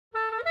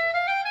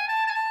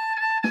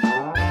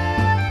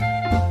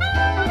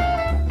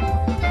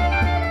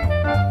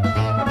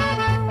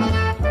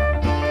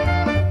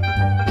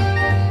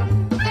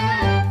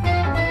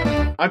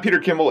I'm Peter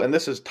Kimball, and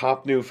this is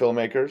Top New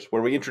Filmmakers,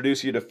 where we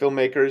introduce you to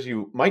filmmakers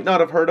you might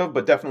not have heard of,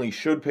 but definitely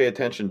should pay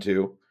attention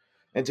to.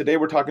 And today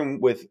we're talking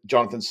with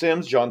Jonathan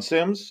Sims, John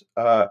Sims,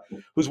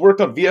 who's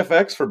worked on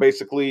VFX for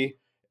basically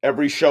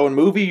every show and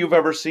movie you've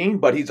ever seen,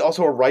 but he's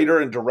also a writer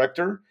and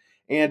director.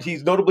 And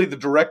he's notably the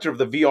director of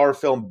the VR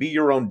film Be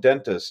Your Own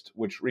Dentist,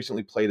 which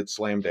recently played at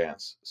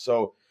Slamdance.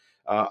 So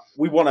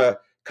we want to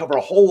cover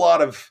a whole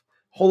lot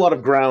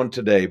of ground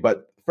today.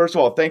 But first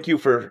of all, thank you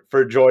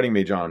for joining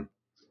me, John.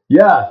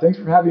 Yeah, thanks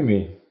for having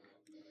me.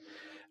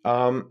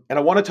 And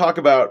I want to talk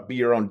about Be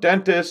Your Own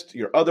Dentist,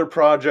 your other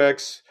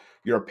projects,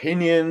 your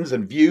opinions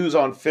and views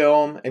on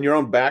film, and your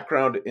own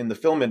background in the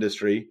film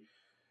industry.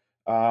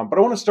 But I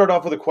want to start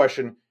off with a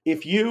question.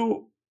 If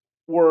you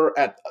were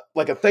at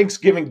like a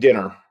Thanksgiving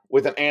dinner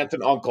with an aunt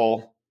and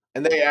uncle,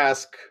 and they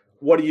ask,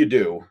 "What do you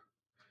do?"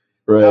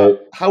 Right.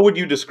 How would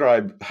you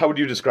describe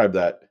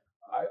that?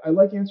 I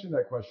like answering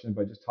that question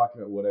by just talking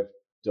about what I've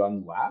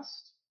done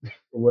last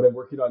or what I'm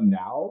working on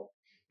now,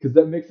 because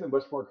that makes it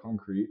much more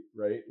concrete,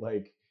 right?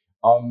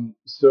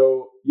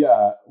 So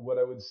yeah, what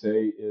I would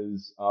say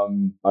is,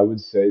 I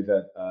would say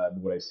that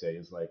what I say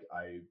is like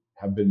I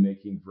have been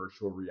making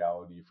virtual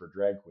reality for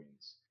drag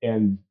queens,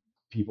 and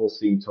people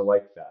seem to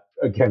like that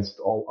against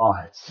all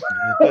odds.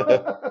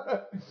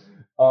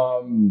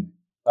 um,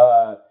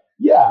 uh,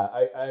 yeah,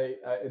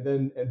 and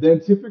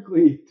then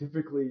typically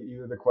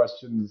either the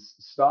questions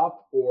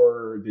stop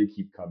or they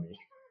keep coming.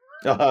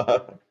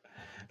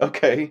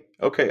 Okay,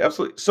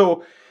 absolutely.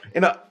 So,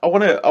 and I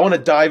want to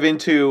dive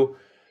into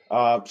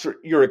sort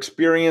of your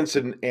experience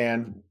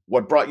and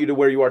what brought you to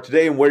where you are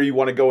today and where you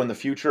want to go in the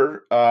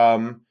future.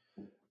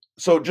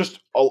 So, just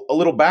a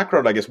little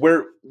background, I guess.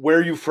 Where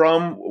are you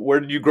from? Where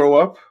did you grow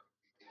up?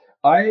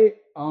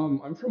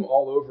 I'm from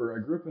all over.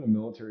 I grew up in a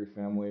military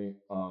family.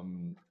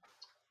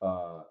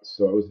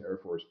 So I was an Air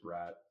Force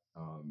brat.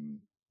 Um,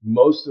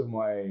 Most of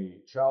my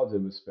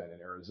childhood was spent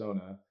in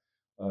Arizona,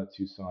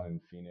 Tucson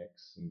and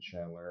Phoenix and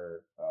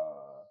Chandler.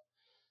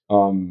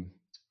 Um,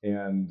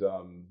 and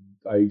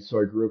I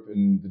grew up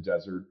in the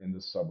desert, in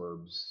the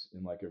suburbs,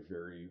 in like a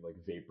very like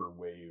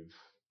vaporwave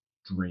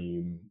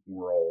dream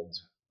world,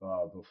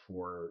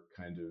 before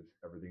kind of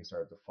everything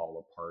started to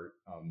fall apart,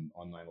 on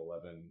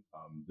 9/11.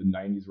 The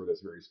 90s were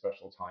this very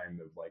special time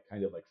of like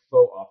kind of like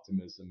faux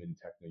optimism and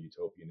techno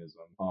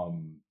utopianism.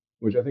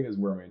 Which I think is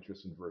where my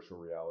interest in virtual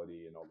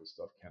reality and all this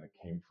stuff kind of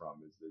came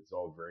from. Is it's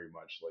all very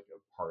much like a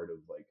part of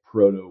like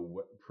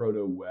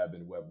proto web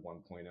and web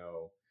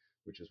 1.0,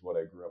 which is what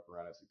I grew up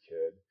around as a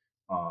kid.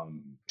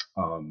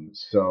 Um,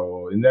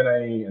 so and then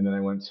I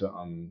went to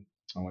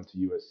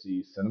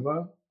USC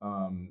Cinema,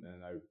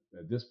 and I've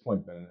at this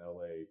point been in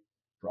LA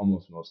for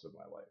almost most of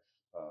my life.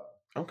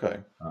 Okay,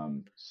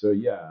 So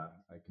yeah,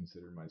 I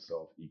consider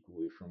myself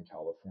equally from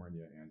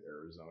California and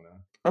Arizona.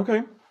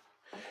 okay.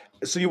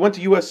 So you went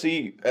to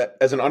USC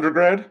as an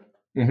undergrad,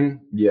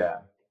 Yeah.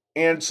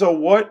 and so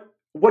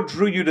what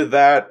drew you to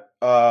that?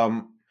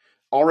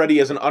 Already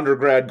as an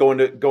undergrad, going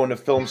to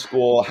film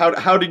school.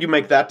 How did you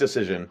make that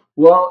decision?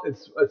 Well,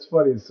 it's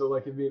funny. So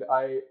like I mean,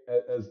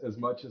 as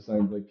much as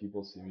I'm like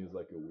people see me as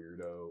like a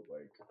weirdo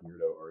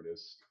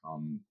artist,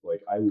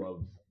 like I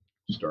love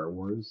Star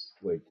Wars.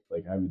 Like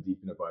I have a deep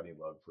and abiding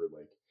love for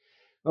like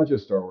not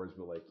just Star Wars,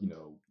 but like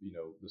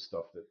the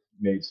stuff that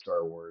made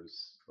Star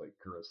Wars, like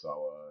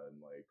Kurosawa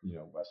and like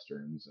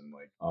westerns and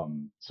like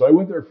So I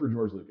went there for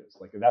George Lucas.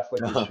 Like that's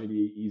like the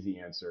shitty easy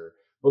answer.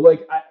 But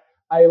like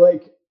I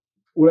like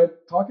when I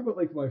talk about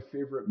like my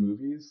favorite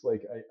movies,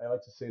 like I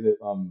like to say that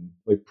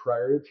like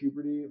prior to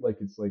puberty, like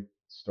it's like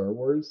Star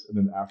Wars, and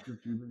then after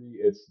puberty,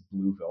 it's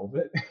Blue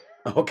Velvet.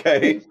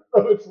 Okay.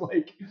 So it's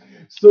like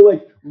so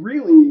like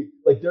really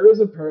like there is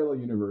a parallel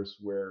universe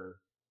where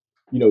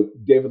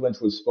David Lynch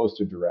was supposed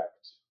to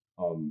direct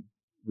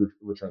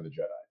Return of the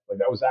Jedi. Like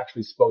that was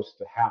actually supposed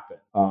to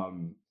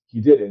happen. He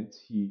didn't.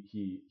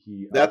 He.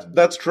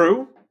 That's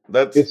true.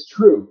 That's It's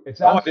true. It's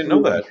Oh, I didn't know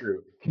absolutely that.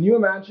 true. Can you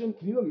imagine?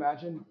 Can you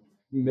imagine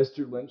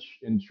Mr. Lynch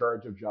in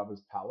charge of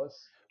Jabba's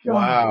palace? God,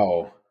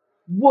 Wow.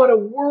 what a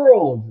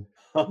world!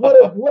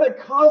 What a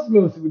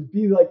cosmos it would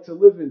be like to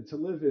live in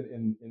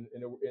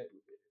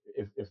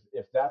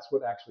if that's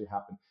what actually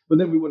happened. But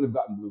then we wouldn't have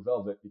gotten Blue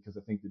Velvet because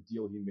I think the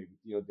deal he made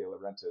with Dino De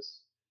Laurentiis,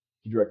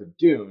 he directed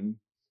Dune,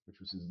 which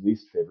was his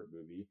least favorite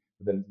movie,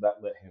 but then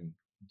that let him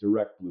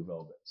direct Blue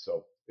Velvet.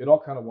 So it all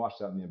kind of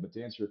washed out in the end. But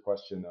to answer your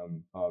question,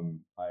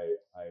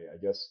 I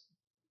guess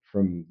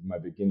from my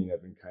beginning,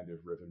 I've been kind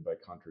of driven by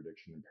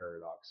contradiction and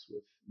paradox,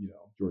 with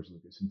George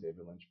Lucas and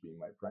David Lynch being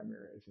my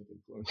primary, I think,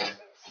 influences.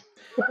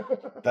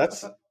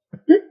 That's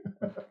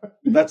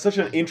that's such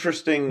an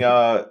interesting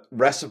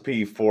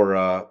recipe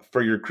for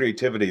your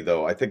creativity,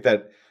 though. I think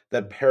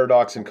that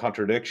paradox and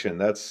contradiction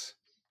that's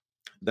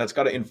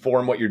got to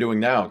inform what you're doing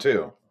now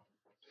too.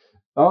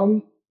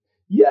 um,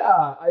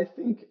 yeah, I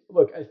think.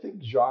 Look, I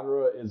think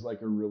genre is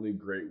like a really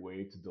great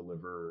way to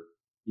deliver,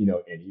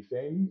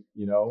 anything.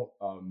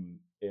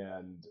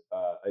 And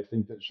I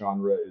think that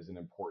genre is an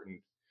important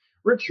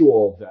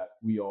ritual that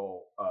we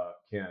all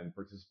can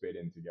participate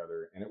in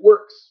together, and it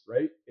works,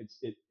 right?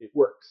 It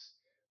works.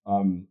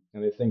 And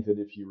I think that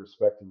if you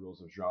respect the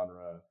rules of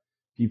genre,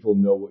 people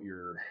know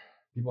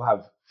people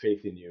have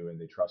faith in you and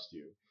they trust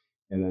you,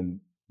 and then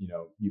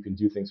you can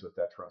do things with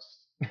that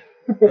trust.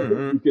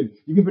 Hmm.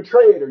 You can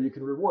betray it or you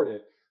can reward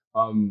it.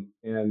 And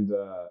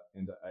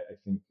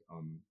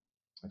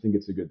I think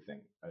it's a good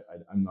thing.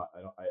 I'm not.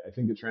 I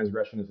think that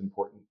transgression is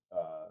important,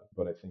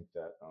 but I think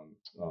that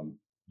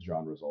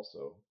genre is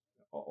also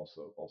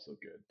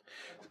good.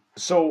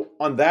 So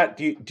on that,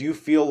 do you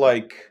feel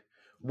like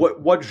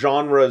what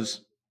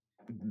genres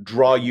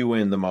draw you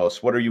in the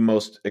most? What are you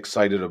most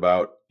excited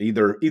about,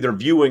 either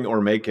viewing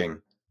or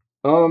making?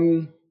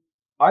 Um,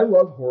 I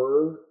love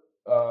horror.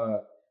 Uh,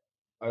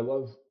 I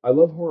love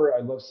horror.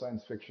 I love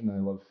science fiction. And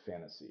I love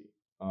fantasy.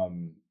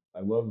 Um, I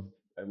love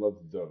I love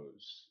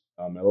those.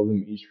 I love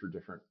them each for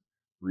different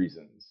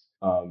reasons.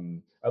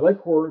 I like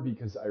horror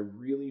because I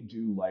really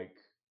do like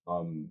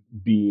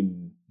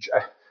being I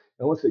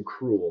don't want to say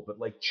cruel, but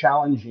like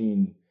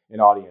challenging an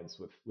audience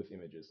with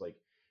images. Like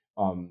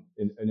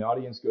an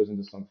audience goes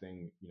into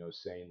something,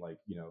 saying like,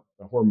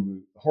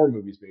 horror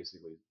movie is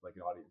basically like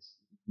an audience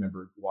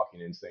member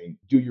walking in saying,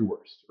 "Do your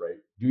worst, right?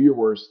 Do your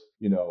worst."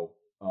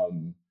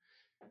 Um,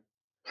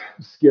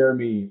 Scare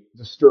me,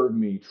 disturb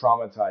me,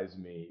 traumatize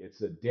me.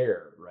 It's a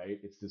dare, right?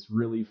 It's this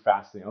really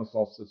fascinating.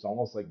 It's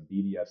almost like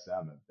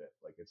BDSM a bit.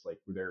 Like it's like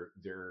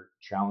they're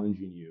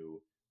challenging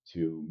you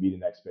to meet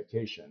an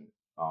expectation.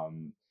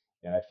 Um,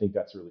 and I think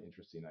that's a really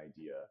interesting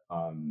idea.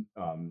 And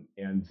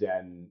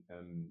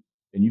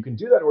you can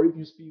do that, or you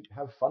can just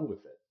have fun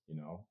with it. You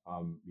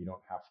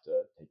don't have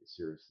to take it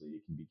seriously.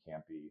 It can be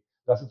campy.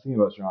 That's the thing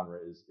about genre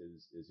is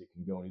it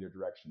can go in either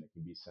direction. It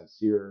can be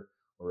sincere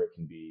or it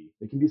can be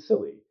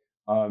silly.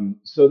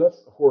 So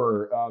that's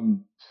horror.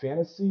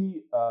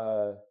 Fantasy,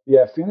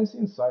 yeah, fantasy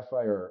and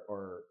sci-fi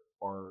are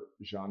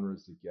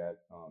genres that get,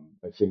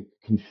 I think,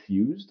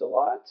 confused a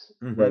lot.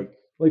 Hmm.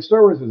 Like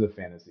Star Wars is a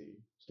fantasy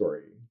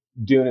story.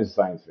 Dune is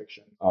science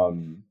fiction.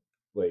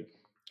 Like,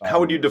 How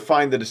would you um,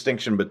 define the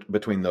distinction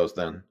between those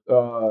then?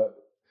 uh,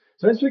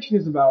 Science fiction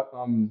is about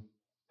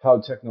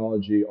how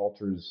technology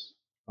alters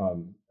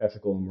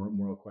ethical and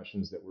moral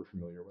questions that we're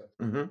familiar with.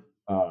 Hmm.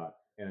 Uh,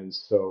 and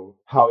so,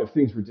 how if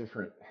things were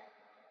different,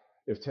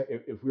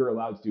 if we were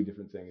allowed to do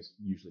different things,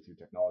 usually through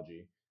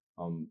technology,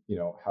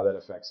 how that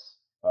affects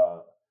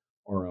our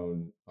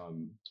own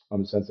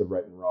sense of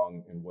right and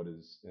wrong, and what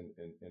is and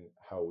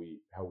how we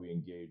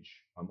engage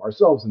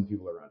ourselves and the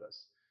people around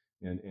us.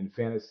 And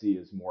fantasy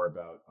is more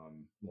about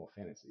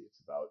fantasy.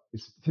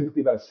 It's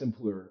typically about a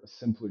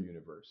simpler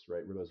universe,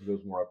 right? Where those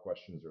moral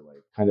questions are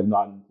like kind of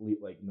not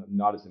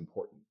as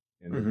important,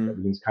 and Hmm.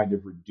 everything's kind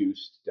of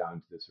reduced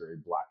down to this very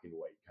black and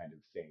white kind of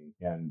thing.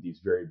 And these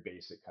very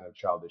basic kind of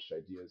childish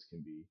ideas can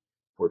be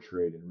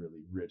portrayed in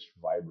really rich,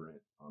 vibrant,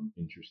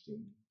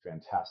 interesting,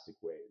 fantastic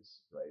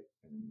ways, right?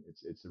 And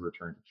it's a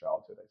return to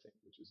childhood, I think,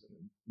 which is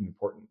an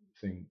important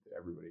thing that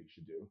everybody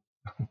should do.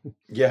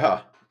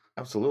 Yeah,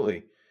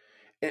 absolutely.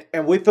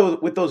 And with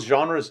those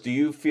genres, do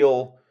you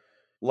feel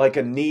like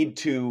a need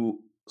to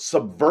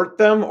subvert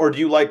them, or do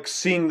you like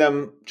seeing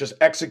them just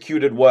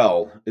executed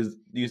well? Do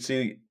you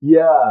see?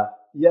 Yeah,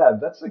 yeah,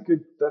 that's a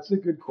good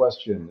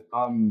question.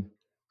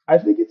 I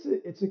think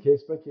it's a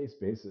case by case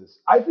basis.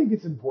 I think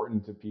it's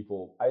important to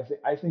people. I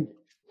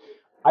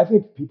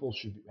think people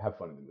should have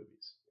fun in the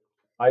movies.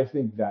 I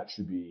think that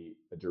should be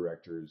a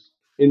director's,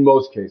 in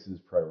most cases,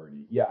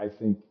 priority. Yeah, I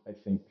think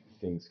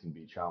things can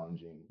be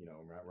challenging.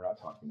 We're not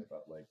talking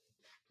about like,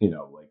 I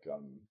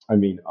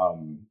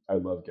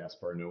love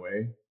Gaspar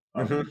Noé.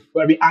 Hmm.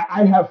 But I mean,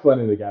 I have fun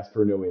in a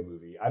Gaspar Noé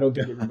movie. I don't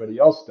think everybody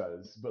else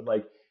does, but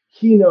like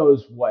he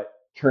knows what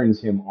turns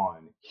him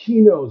on. He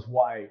knows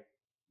what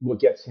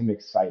gets him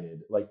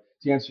excited. Like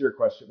to answer your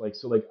question, I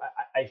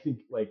think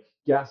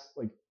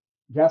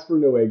Gaspar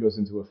Noé goes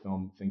into a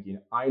film thinking,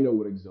 I know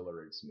what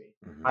exhilarates me.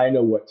 Hmm. I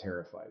know what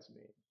terrifies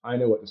me. I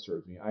know what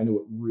disturbs me. I know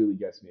what really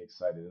gets me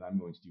excited, and I'm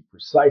going to do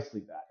precisely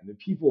that. And the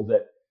people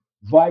that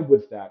vibe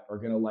with that are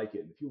going to like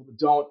it, and the people that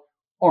don't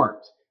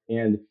aren't.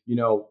 And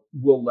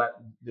we'll let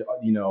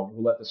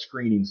the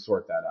screening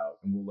sort that out,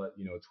 and we'll let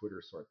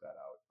Twitter sort that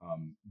out.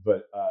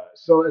 But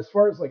so as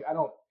far as like, I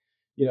don't,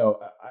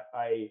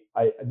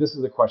 this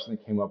is a question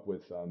that came up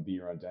with Be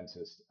Your Own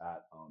Dentist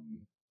at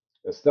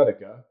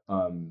Aesthetica.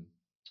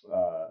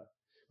 Uh,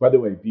 by the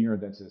way, Be Your Own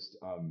Dentist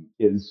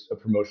is a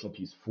promotional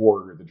piece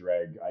for the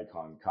drag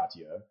icon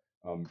Katya,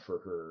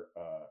 for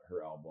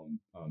her album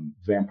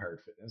Vampire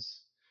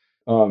Fitness.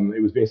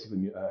 It was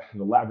basically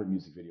an elaborate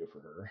music video for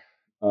her.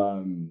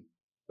 Um,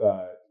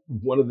 uh,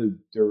 one of the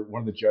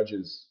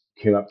judges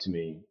came up to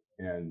me,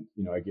 and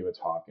I gave a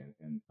talk,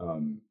 and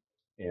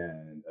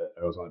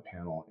I was on a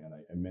panel, and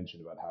I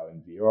mentioned about how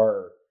in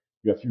VR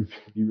you have to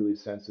be really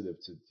sensitive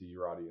to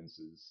your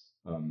audience's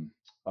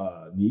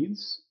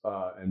needs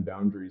and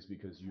boundaries,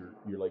 because you're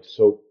like,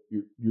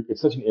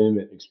 it's such an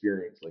intimate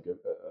experience, like an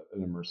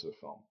immersive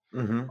film,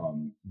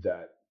 Hmm.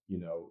 that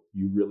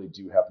you really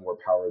do have more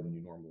power than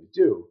you normally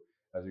do.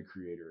 as a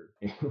creator.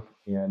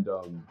 And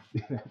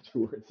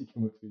afterwards he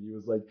came up to me. He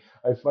was like,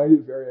 "I find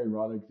it very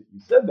ironic that you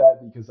said that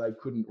because I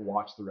couldn't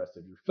watch the rest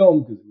of your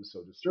film because it was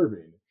so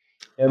disturbing."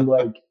 And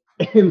like,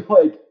 and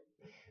like,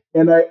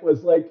 and I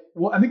was like,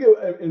 well, I think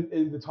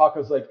in the talk I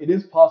was like, it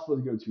is possible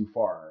to go too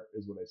far,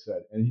 is what I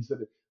said. And he said,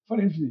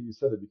 funny interesting that you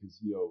said that because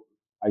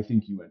I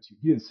think you went too.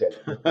 He didn't say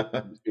that,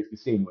 but he was basically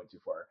saying you went too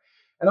far.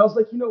 And I was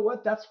like, you know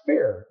what? That's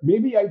fair.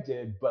 Maybe I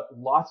did, but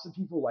lots of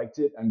people liked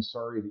it. I'm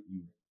sorry that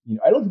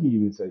I don't think he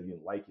even said he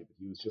didn't like it, but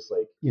he was just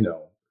like,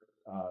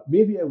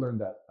 maybe I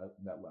learned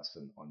that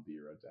lesson on Be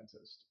Your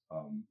Dentist,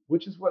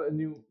 which is what a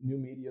new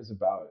media is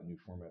about, a new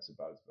format's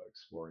about. It's about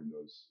exploring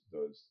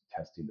those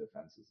testing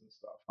defenses and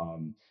stuff.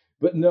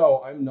 But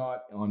no, I'm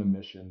not on a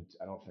mission.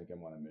 I don't think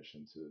I'm on a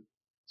mission to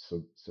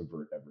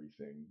subvert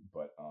everything.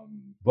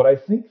 But I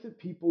think that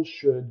people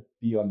should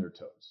be on their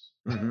toes.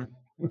 Mm-hmm.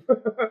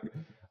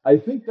 I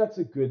think that's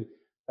a good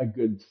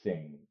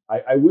thing.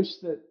 I wish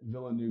that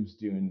Villeneuve's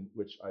Dune,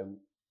 which I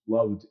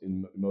loved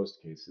in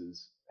most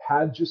cases,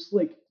 had just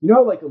like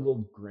how like a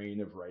little grain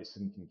of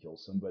ricin can kill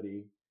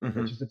somebody, like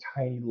Mm-hmm. just a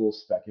tiny little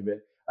speck of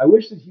it. I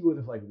wish that he would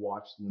have like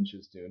watched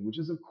Lynch's Dune, which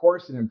is of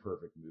course an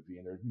imperfect movie,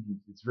 and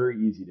it's very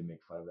easy to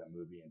make fun of that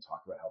movie and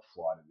talk about how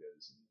flawed it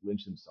is. And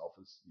Lynch himself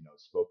has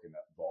spoken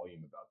that volume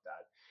about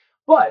that.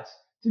 But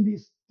to be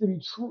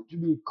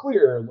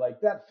clear, like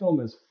that film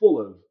is full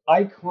of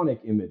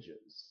iconic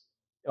images,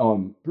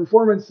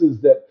 performances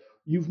that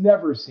you've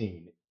never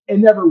seen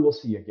and never will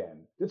see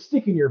again, that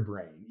stick in your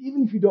brain.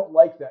 Even if you don't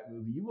like that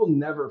movie, you will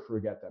never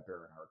forget that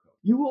Baron Harkonnen.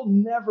 You will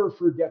never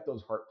forget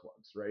those heart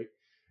plugs, right?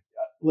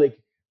 Like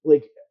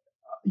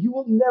you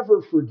will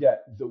never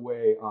forget the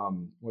way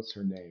what's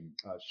her name,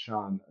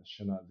 Shana,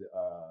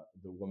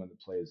 the woman that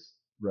plays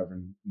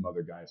Reverend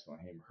Mother Gaius von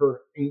Haim,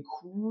 her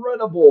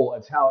incredible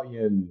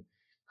Italian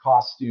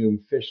costume,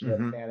 fishnet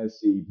Mm-hmm.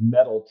 fantasy,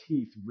 metal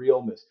teeth,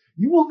 realness.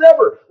 You will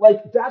never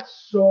like that's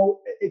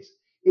so it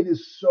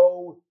is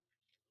so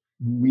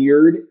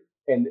weird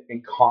and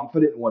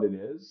confident in what it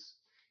is.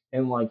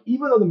 And like,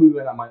 even though the movie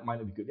might not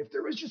be good, if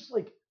there was just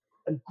like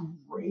a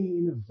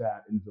grain of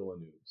that in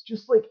Villeneuve's,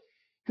 just like,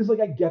 because like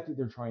I get that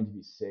they're trying to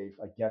be safe.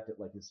 I get that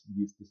like this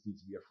needs to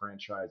be a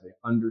franchise. I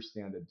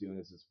understand that Dune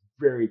is this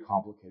very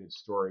complicated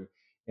story.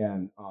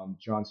 And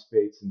John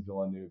Spates and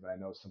Villeneuve, I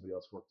know somebody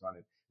else worked on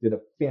it, did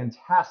a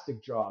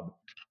fantastic job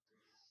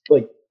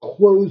like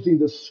closing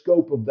the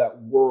scope of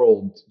that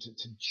world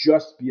to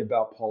just be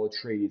about Paul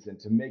Atreides and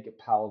to make it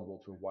palatable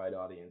to a wide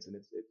audience. And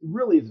it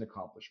really is an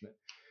accomplishment.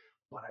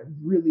 But I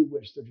really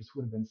wish there just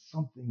would have been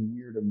something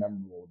weird or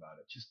memorable about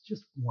it.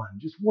 Just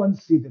one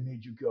scene that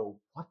made you go,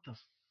 "What the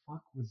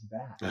fuck was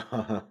that?"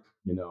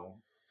 You know.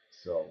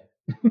 So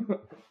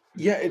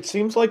Yeah, it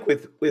seems like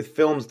with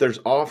films, there's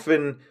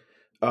often,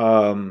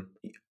 um,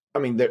 I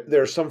mean,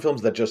 there are some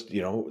films that just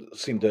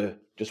seem to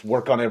just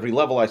work on every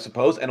level, I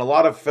suppose, and a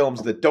lot of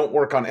films that don't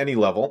work on any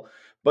level.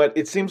 But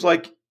it seems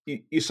like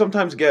you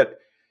sometimes get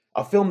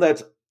a film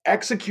that's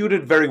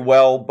executed very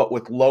well, but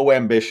with low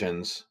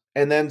ambitions,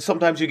 and then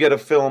sometimes you get a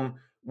film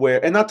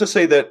where, and not to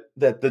say that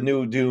the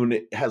new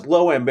Dune has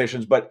low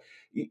ambitions, but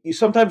you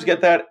sometimes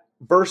get that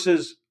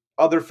versus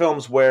other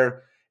films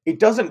where it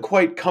doesn't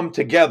quite come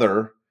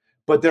together,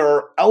 but there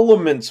are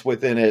elements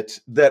within it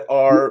that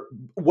are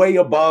way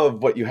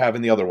above what you have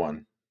in the other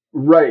one.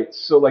 right.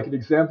 So like an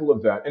example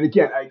of that, and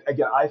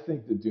I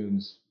think the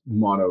Dune's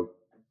monochromaty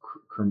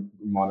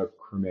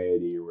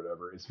or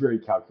whatever is very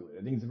calculated.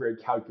 I think it's a very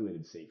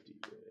calculated safety,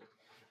 really.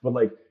 But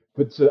like,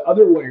 but so the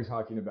other one you're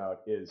talking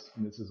about is,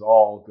 and this is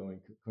all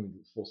coming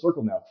full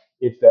circle now.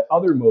 It's that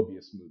other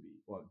Mobius movie.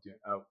 Well,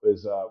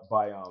 is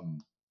by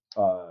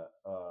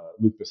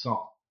Luc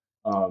Besson.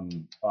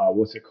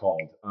 What's it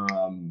called?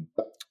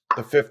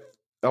 The Fifth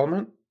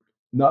Element?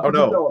 Not Oh the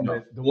Fifth no, no.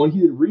 Element. The one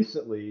he did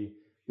recently.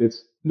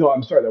 That's no.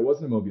 I'm sorry. That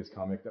wasn't a Mobius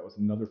comic. That was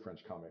another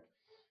French comic.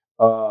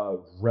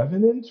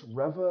 Revenant,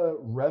 Reva.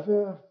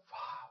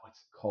 What's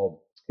it called?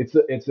 It's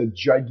a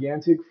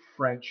gigantic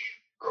French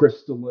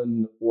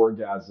crystalline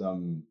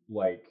orgasm,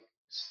 like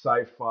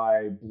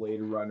sci-fi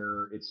Blade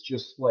Runner. It's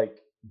just like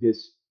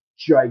this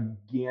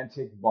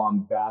gigantic,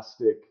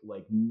 bombastic,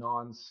 like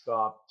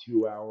non-stop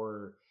 2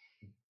 hour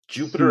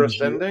Jupiter CG.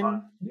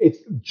 Ascending? It's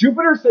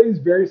Jupiter studies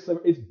very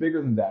similar. It's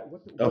bigger than that.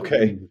 What is the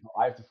Okay. movie?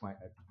 I have to find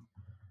it.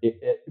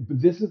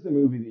 But this is the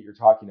movie that you're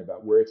talking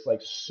about, where it's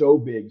like so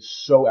big,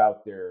 so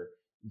out there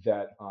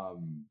that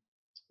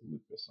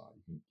Luc Besson.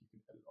 You can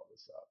edit all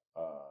this out.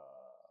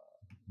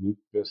 Luc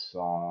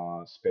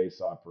Besson space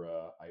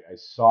opera. I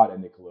saw it at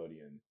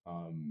Nickelodeon,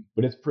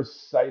 but it's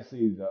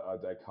precisely the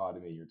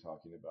dichotomy you're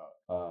talking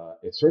about.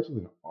 It starts with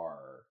an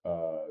R.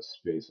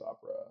 Space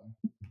opera.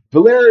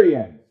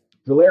 Valerian.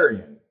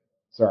 Valerian.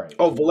 Sorry. Yeah.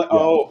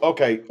 Oh,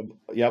 okay.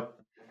 Yep.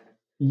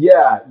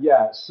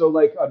 Yeah. So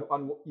like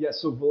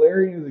so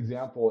Valerian is an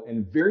example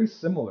and very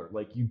similar.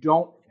 Like you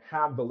don't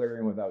have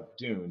Valerian without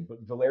Dune, but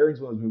Valerian's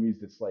one of those movies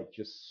that's like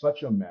just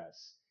such a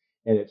mess,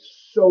 and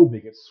it's so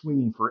big, it's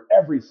swinging for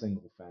every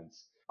single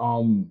fence.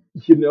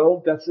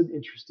 That's an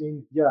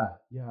interesting. Yeah.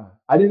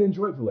 I didn't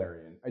enjoy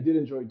Valerian. I did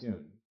enjoy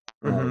Dune.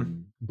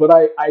 Hmm. But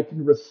I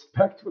can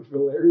respect what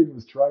Valerian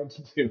was trying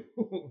to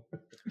do.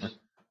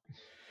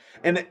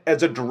 And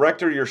as a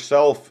director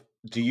yourself,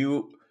 do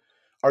you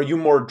are you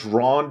more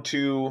drawn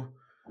to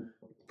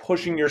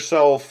pushing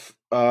yourself,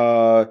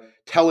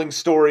 telling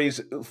stories,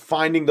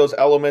 finding those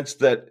elements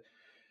that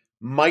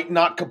might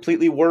not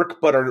completely work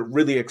but are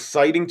really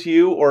exciting to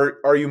you, or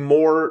are you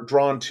more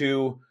drawn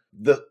to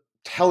the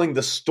telling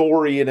the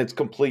story in its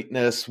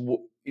completeness?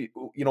 You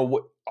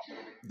know,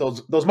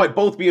 those might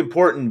both be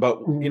important, but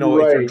you know,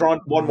 if you're Right. drawn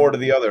one more to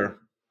the other.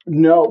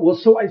 No, well,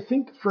 so I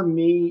think for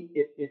me,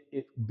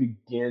 it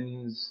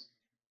begins.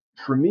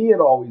 For me, it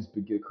always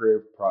begin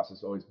creative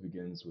process always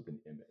begins with an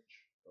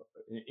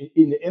image,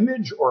 an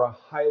image or a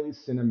highly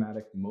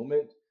cinematic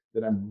moment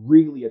that I'm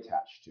really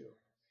attached to,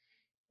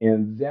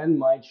 and then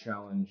my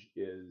challenge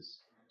is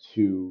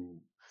to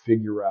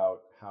figure out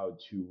how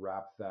to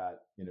wrap that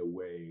in a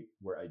way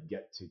where I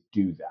get to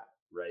do that,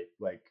 right?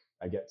 Like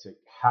I get to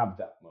have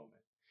that moment.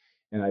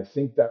 And I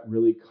think that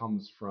really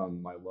comes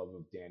from my love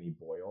of Danny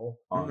Boyle.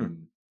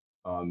 Mm,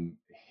 Um,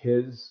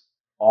 his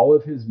all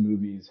of his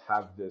movies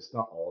have this,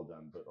 not all of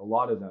them, but a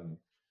lot of them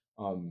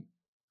um,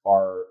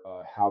 are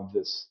have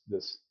this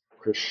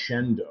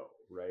crescendo,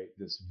 right?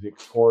 This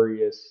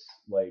victorious,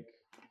 like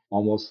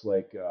almost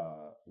like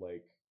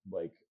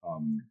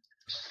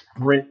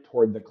sprint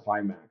toward the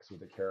climax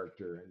with a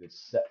character, and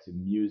it's set to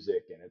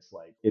music, and it's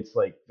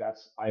like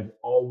that's I've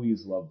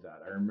always loved that.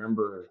 I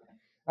remember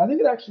I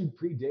think it actually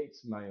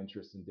predates my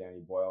interest in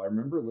Danny Boyle. I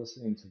remember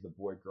listening to the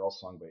Boy Girl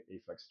song by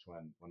Aphex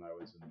Twin when I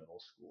was in middle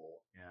school,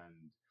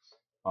 and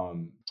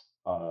um,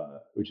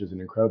 which is an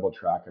incredible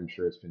track. I'm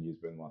sure it's been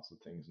used in lots of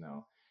things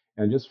now.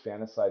 And just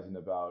fantasizing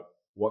about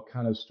what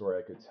kind of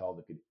story I could tell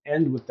that could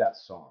end with that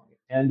song,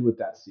 end with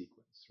that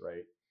sequence,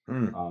 right?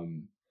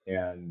 mm.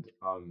 And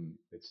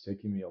it's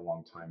taken me a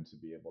long time to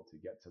be able to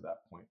get to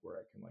that point where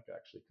I can like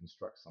actually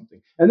construct something.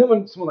 And then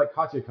when someone like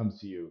Katya comes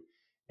to you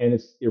and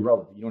it's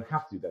irrelevant, you don't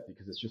have to do that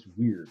because it's just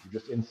weird. You're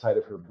just inside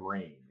of her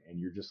brain and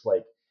you're just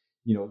like,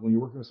 when you're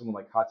working with someone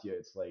like Katya,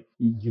 it's like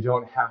you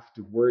don't have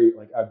to worry.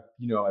 Like I'm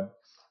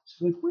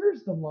so like,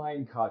 where's the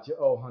line, Katya?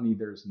 Oh, honey,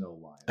 there's no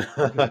line.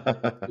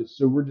 Okay,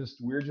 so we're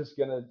just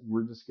gonna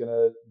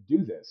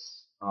do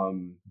this.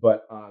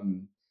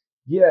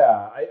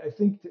 Yeah, I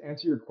think to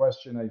answer your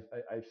question,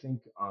 I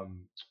think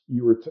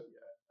you were.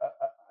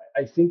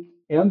 I think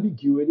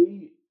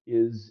ambiguity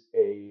is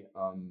a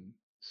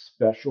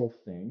special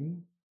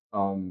thing,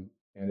 and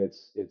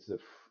it's.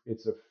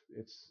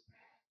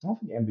 I don't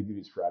think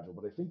ambiguity is fragile,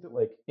 but I think that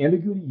like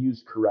ambiguity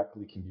used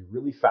correctly can be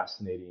really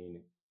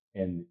fascinating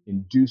and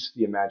induce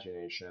the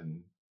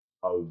imagination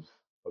of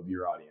of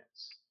your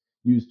audience.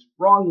 Used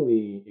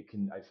wrongly, it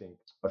can, I think,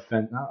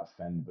 not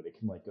offend, but it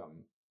can like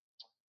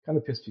kind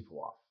of piss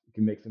people off. It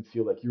can make them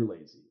feel like you're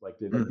lazy, like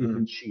they've Hmm.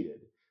 been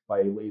cheated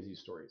by lazy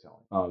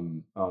storytelling.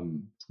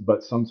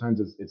 But sometimes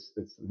it's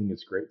I think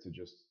it's great to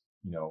just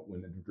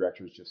when the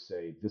directors just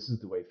say this is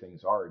the way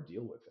things are,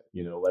 deal with it.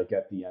 Like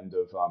at the end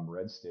of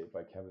Red State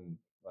by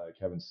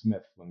Kevin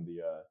Smith, when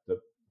the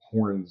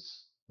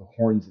horns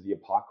of the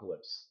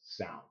apocalypse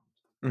sound,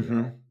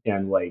 Hmm.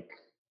 and like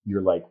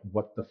you're like,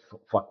 what the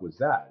fuck was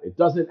that? It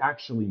doesn't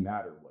actually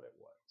matter what it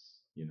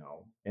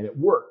was, and it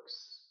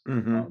works.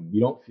 Hmm.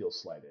 You don't feel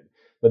slighted.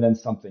 But then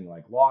something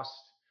like Lost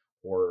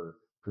or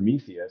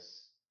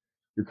Prometheus,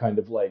 you're kind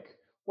of like,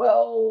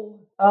 well,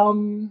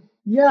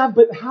 yeah,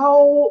 but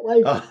how?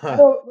 Like, I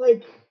don't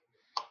like.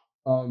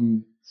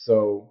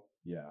 So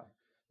yeah,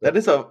 That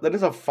that's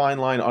is a fine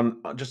line on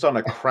just on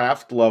a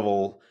craft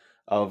level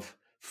of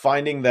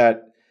finding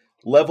that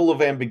level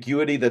of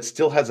ambiguity that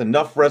still has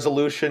enough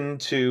resolution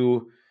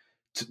to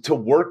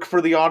work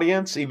for the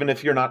audience, even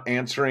if you're not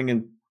answering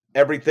and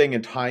everything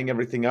and tying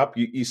everything up.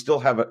 You still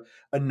have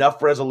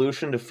enough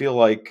resolution to feel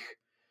like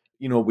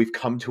we've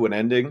come to an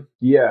ending.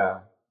 yeah,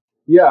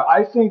 yeah.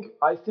 I think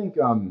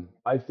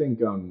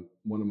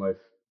one of my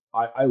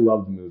I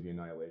love the movie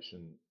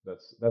Annihilation.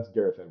 That's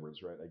Gareth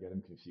Edwards, right? I get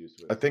him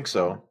confused with I think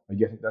so. I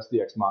get that's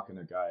the Ex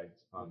Machina guy.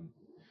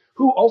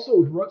 Who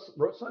also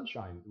wrote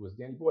Sunshine was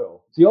Danny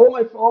Boyle. See,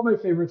 all my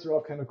favorites are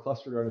all kind of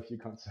clustered around a few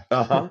concepts.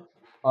 Uh-huh.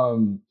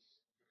 um,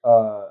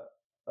 uh,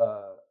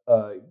 uh,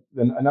 uh,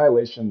 the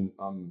Annihilation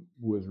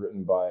was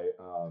written by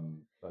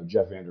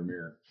Jeff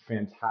Vandermeer.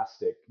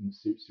 Fantastic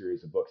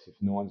series of books. If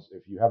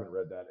you haven't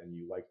read that and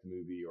you like the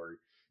movie, or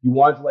you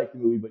wanted to like the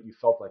movie but you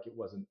felt like it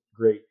wasn't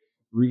great,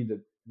 read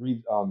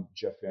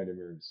Jeff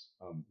Vandermeer's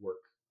work,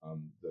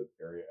 the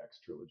Area X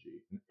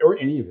trilogy, or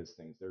any of his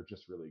things. They're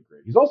just really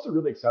great. He's also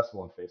really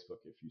accessible on Facebook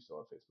if you still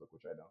have Facebook,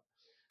 which I don't.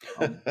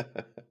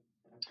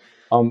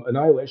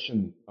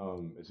 Annihilation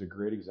is a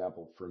great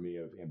example for me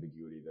of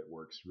ambiguity that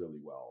works really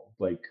well.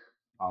 Like,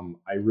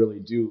 I really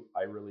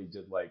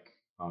did like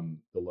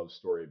the love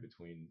story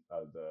between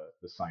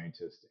the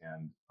scientist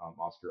and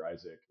Oscar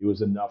Isaac. It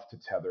was enough to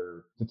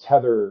tether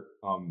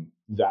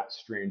that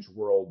strange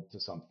world to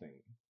something.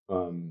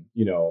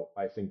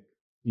 I think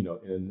in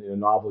a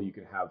novel you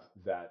can have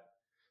that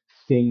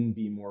thing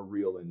be more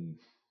real and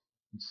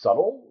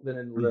subtle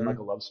than like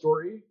a Hmm. love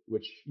story,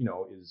 which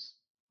is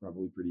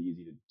probably pretty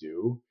easy to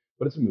do,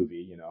 but it's a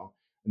movie,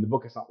 In the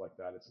book, it's not like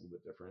that. It's a little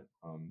bit different.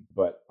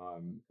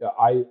 Yeah,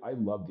 I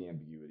love the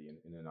ambiguity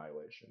in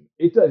Annihilation.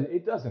 It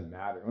doesn't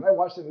matter when I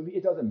watch the movie.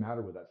 It doesn't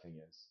matter what that thing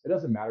is. It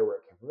doesn't matter where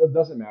it came from. It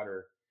doesn't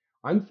matter.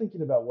 I'm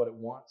thinking about what it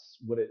wants,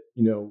 what it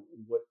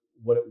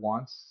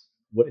wants,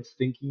 what it's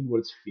thinking, what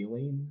it's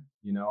feeling,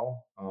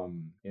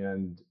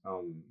 and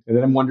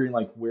then I'm wondering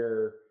like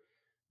where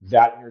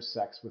that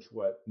intersects with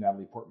what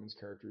Natalie Portman's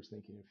character is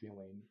thinking and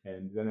feeling,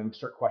 and then I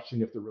start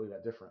questioning if they're really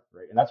that different,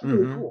 right? And that's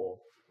really Mm-hmm.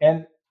 cool.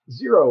 And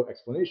zero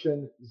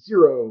explanation,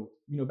 zero,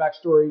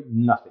 backstory,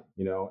 nothing,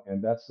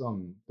 and that's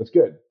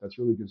good. That's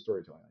really good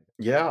storytelling.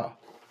 Yeah,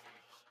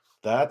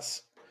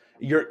 that's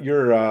you're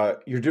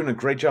doing a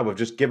great job of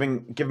just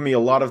giving me a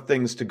lot of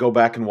things to go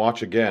back and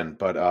watch again.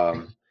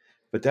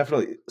 But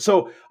definitely.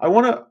 So I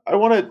wanna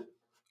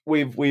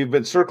we've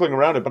been circling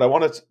around it, but I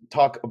want to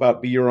talk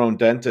about Be Your Own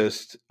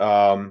Dentist.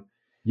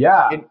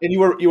 Yeah, And you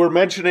were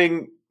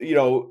mentioning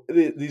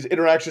these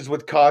interactions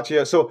with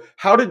Katya. So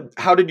how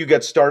did you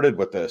get started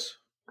with this?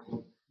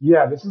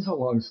 yeah. This is a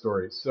long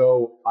story.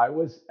 So I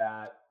was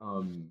at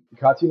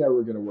Katya and I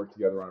were going to work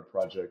together on a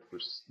project for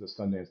the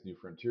Sundance New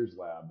Frontiers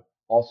Lab,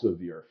 also a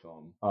VR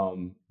film.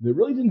 That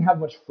really didn't have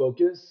much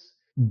focus,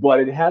 but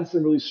it had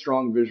some really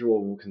strong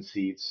visual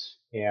conceits,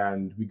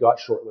 and we got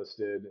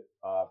shortlisted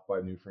by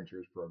the New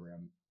Frontiers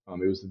program.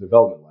 It was the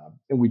development lab,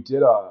 and we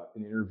did an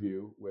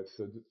interview with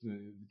the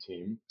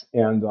team,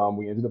 and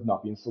we ended up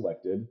not being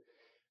selected,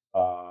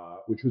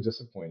 which was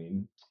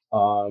disappointing.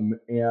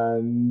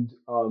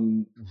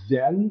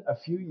 Then a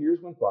few years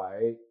went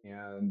by,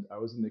 and I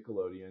was in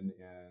Nickelodeon,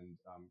 and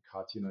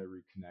Katya and I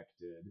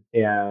reconnected.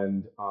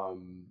 And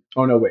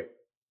oh no, wait,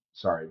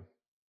 sorry,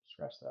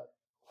 scratch that.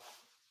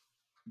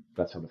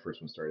 That's how the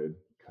first one started.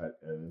 Cut.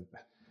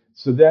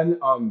 So then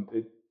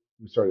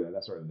we started that.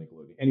 That started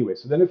Nickelodeon. Anyway,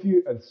 so then a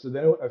few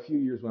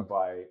years went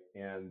by,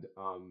 and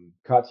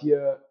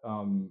Katya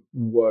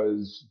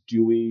was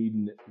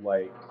doing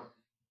like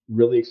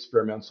really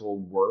experimental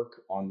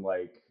work on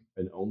like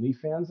an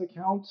OnlyFans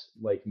account,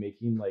 like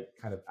making like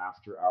kind of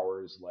after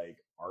hours like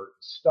art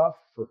stuff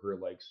for her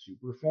like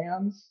super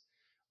fans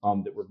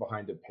that were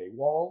behind a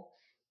paywall.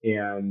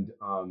 And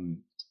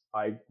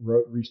I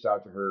reached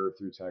out to her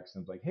through text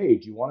and was like, "Hey,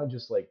 do you want to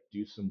just like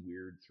do some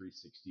weird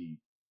 360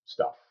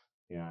 stuff?"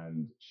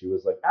 And she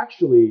was like,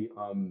 "Actually,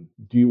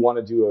 do you want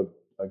to do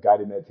a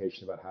guided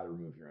meditation about how to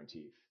remove your own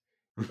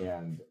teeth?"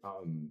 And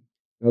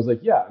I was like,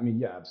 "Yeah, I mean,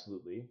 yeah,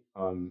 absolutely."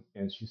 And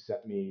she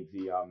sent me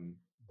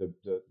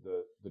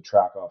the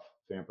track off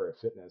Vampire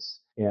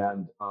Fitness,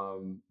 and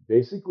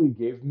basically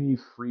gave me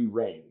free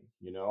reign,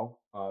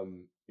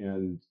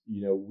 and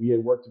we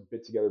had worked a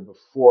bit together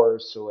before,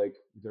 so like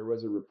there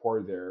was a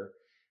rapport there.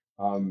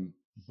 um,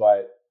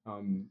 but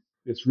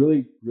it's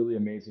really really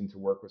amazing to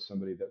work with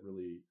somebody that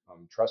really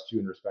trusts you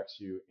and respects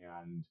you,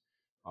 and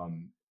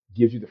um,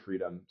 gives you the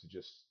freedom to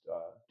just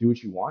do what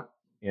you want.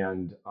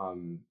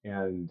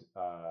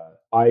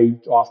 I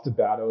off the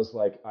bat I was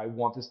like, I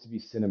want this to be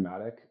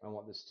cinematic. I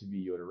want this to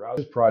be Yoda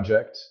Rouse's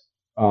project.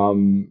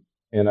 Um,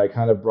 and I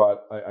kind of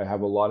I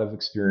have a lot of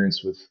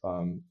experience with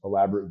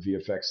elaborate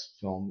VFX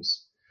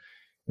films,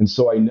 and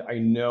so I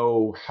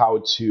know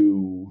how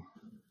to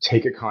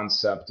take a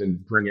concept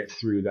and bring it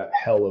through that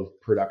hell of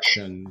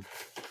production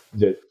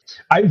that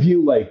I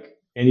view like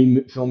any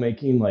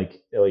filmmaking,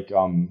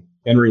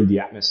 entering the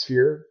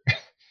atmosphere,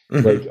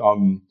 like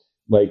Hmm.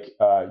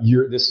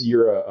 you're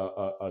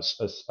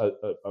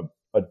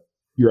a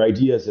your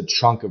idea is a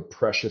chunk of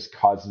precious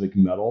cosmic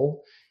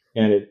metal,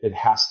 and it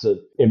has to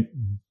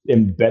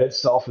embed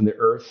itself in the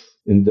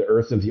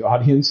earth of the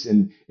audience,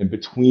 and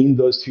between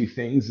those two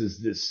things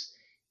is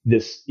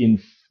this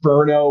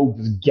inferno,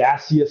 this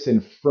gaseous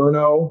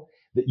inferno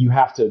that you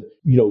have to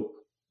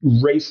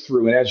race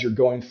through. And as you're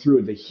going through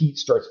it, the heat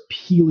starts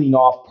peeling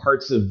off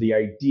parts of the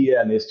idea,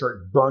 and they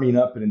start burning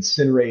up and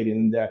incinerating.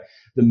 And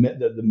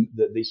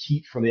the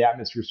heat from the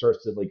atmosphere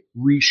starts to like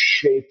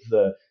reshape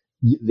the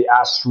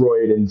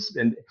asteroid, and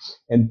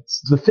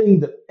the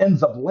thing that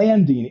ends up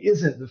landing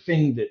isn't the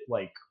thing that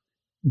like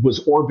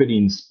was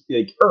orbiting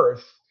like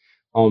Earth.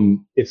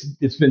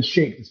 It's been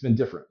shaped, it's been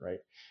different, right?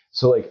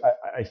 So like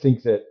I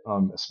think that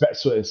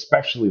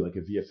especially like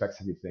a VFX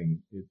heavy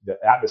thing, the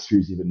atmosphere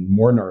is even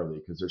more gnarly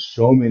because there's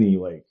so many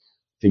like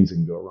things that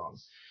can go wrong.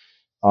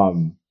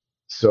 Um,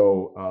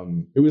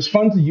 it was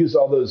fun to use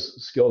all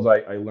those skills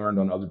I learned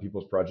on other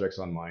people's projects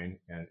on mine,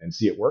 and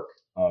see it work.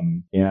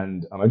 I'm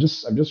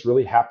just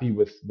really happy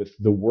with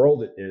the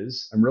world it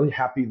is. I'm really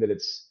happy that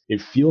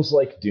it feels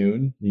like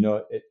Dune.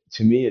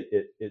 To me,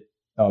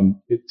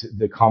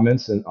 the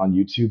comments on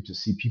YouTube, to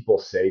see people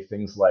say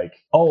things like,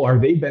 "Oh, are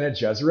they Bene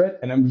Gesserit?"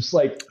 And I'm just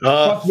like,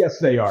 Uh, "Fuck yes,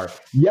 they are.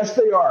 Yes,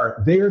 they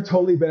are. They are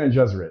totally Bene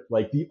Gesserit."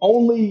 Like the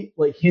only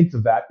like hint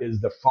of that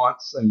is the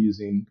fonts I'm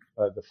using,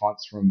 the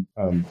fonts from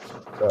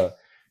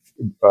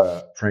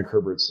uh, Frank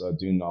Herbert's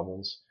Dune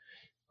novels,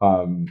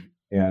 and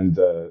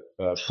the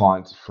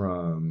font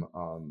from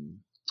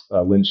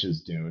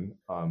Lynch's Dune,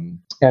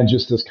 and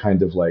just this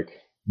kind of like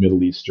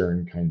Middle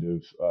Eastern kind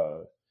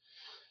of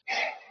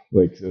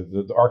like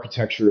the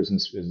architecture is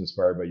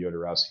inspired by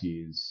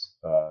Jodorowsky's.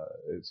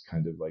 It's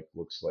kind of like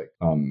looks like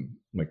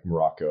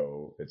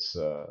Morocco. It's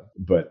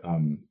but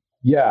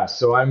yeah.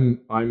 So I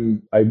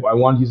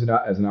want to use it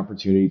as an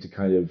opportunity to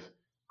kind of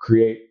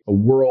create a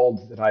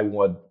world that I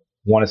would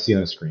want to see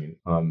on a screen.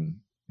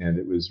 And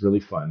it was really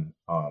fun.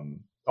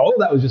 All of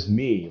that was just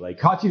me. Like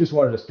Katya just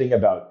wanted to think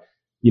about,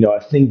 a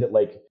thing that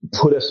like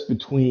put us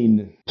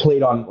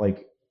played on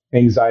like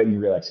anxiety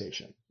and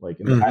relaxation. Like,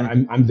 and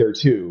Mm-hmm. I'm there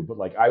too, but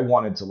like I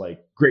wanted to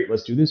like, great,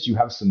 let's do this. You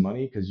have some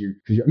money because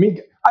I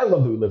mean, I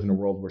love that we live in a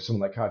world where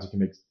someone like Katya can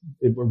make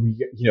where we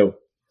get,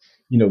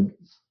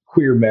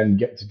 queer men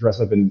get to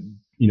dress up in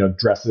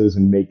dresses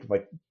and make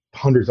like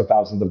hundreds of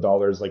thousands of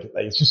dollars. Like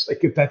it's just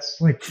like if that's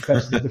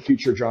the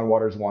future John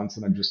Waters wants,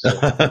 and I'm just so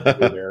happy to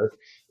go there.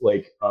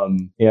 Like,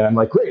 and I'm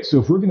like, great. So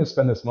if we're gonna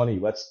spend this money,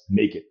 let's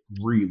make it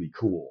really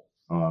cool.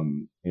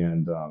 And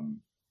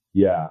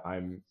yeah,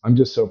 I'm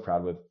just so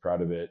proud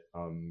of it.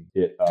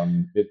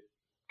 It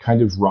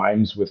kind of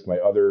rhymes with my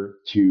other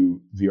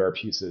two VR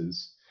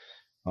pieces.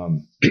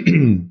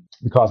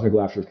 The Cosmic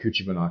Laughter of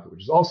Kuchi Banaka,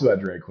 which is also at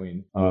Drag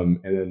Queen, and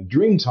then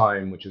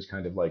Dreamtime, which is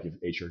kind of like if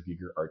H.R.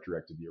 Giger art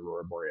directed the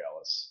Aurora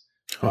Borealis.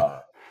 Uh,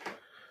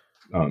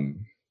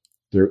 um,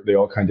 they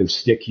all kind of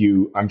stick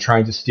you. I'm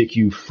trying to stick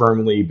you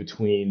firmly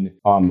between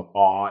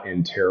awe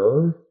and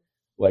terror,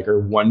 like or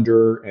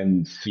wonder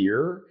and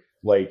fear.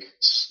 Like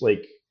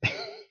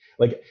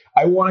like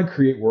I want to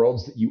create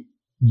worlds that you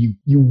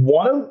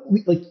want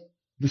to like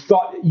the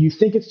thought you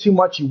think it's too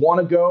much, you want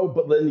to go,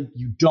 but then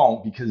you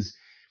don't because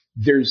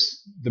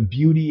there's the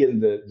beauty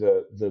and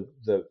the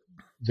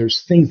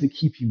there's things that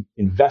keep you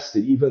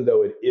invested, even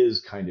though it is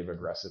kind of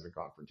aggressive and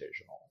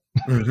confrontational.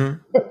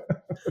 Mm-hmm.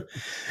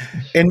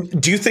 And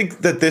do you think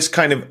that this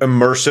kind of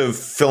immersive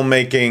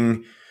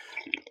filmmaking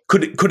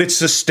could it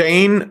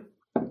sustain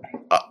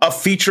a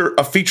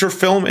feature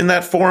film in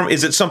that form?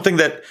 Is it something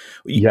that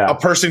Yeah, a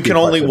person can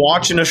only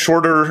watch in a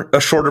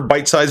shorter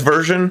bite-sized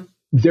version?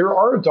 there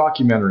are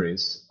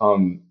documentaries.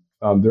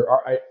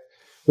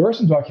 There are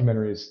some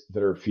documentaries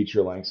that are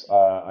feature lengths.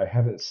 I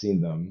haven't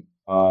seen them.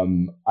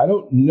 I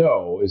don't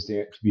know.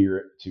 To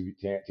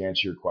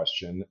answer your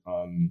question,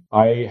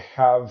 I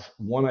have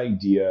one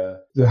idea.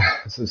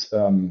 It's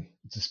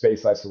a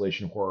space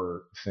isolation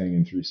horror thing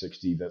in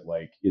 360 that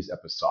like is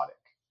episodic,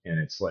 and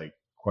it's like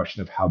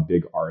question of how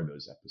big are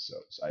those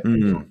episodes.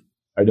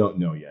 I don't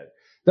know yet.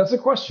 That's a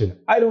question.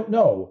 I don't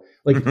know.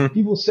 Like Mm-hmm.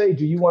 people say,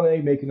 do you want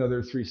to make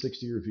another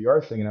 360 or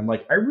VR thing? And I'm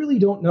like, I really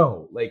don't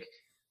know. Like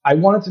I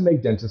wanted to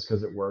make Dentist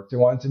because it worked. I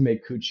wanted to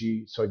make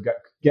Coochie, so I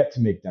get to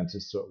make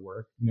Dentist, so it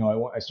worked.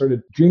 I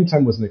started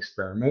Dreamtime was an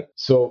experiment,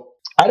 so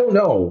I don't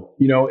know.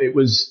 It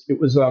was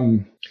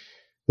the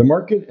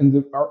market and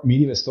the art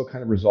medium is still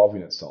kind of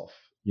resolving itself.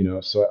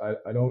 So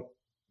I don't.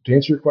 To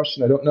answer your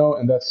question, I don't know,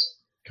 and that's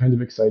kind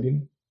of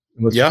exciting.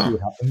 And let's just see Yeah.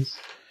 what happens.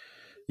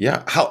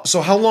 Yeah.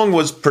 How long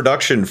was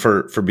production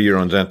for Be Your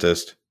Own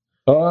Dentist?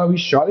 We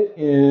shot it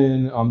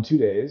in 2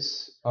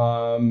 days.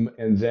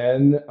 And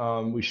then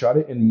we shot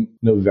it in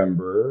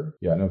November.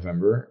 Yeah,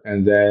 November.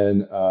 And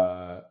then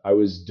I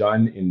was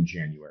done in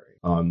January.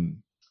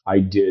 I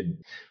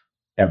did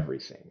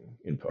everything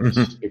in post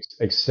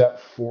Mm-hmm.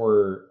 except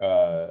for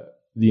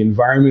the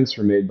environments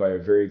were made by a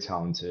very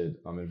talented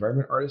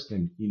environment artist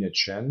named Ina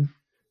Chen.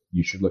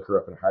 You should look her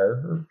up and hire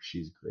her.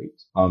 She's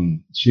great.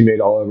 She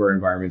made all of our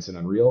environments in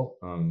Unreal.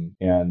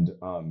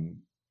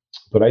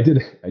 But I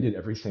did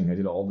everything. I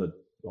did all the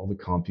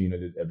comping. I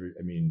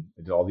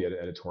did all the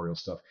editorial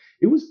stuff.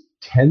 It was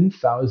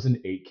 10,000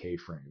 8K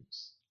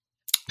frames.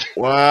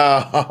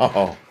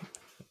 Wow.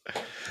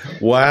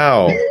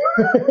 Wow.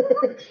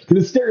 Because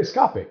it's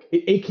stereoscopic,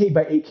 8K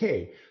by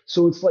 8K.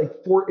 So it's like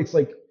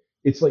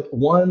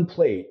one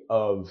plate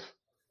of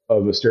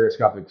a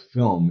stereoscopic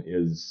film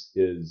is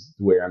the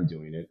way I'm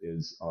doing it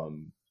is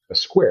a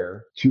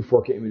square, two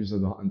 4K images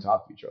on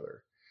top of each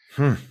other.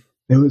 Hmm.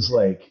 It was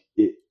like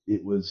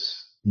it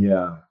was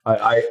yeah.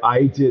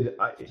 I did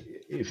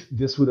if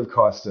this would have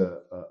cost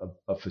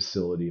a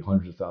facility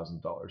hundreds of thousands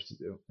of dollars to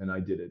do, and I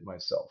did it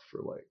myself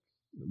for like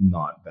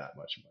not that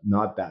much,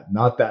 not that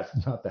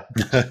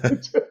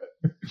much.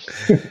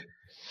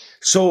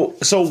 So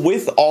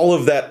with all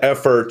of that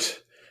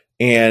effort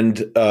and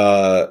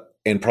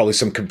probably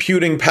some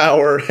computing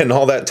power and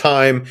all that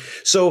time,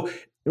 so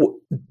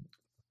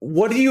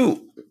what do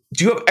you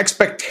have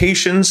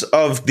expectations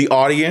of the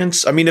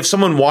audience? I mean, if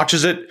someone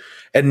watches it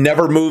and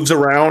never moves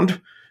around,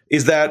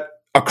 is that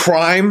a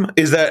crime?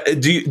 Is that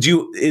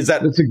is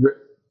that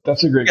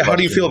That's a great question. How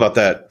do you feel about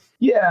that?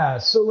 Yeah,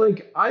 so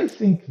like I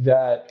think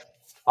that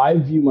I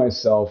view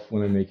myself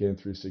when I'm making a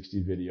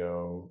 360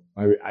 video,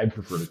 I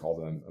prefer to call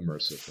them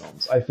immersive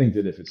films. I think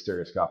that if it's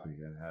stereoscopic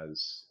and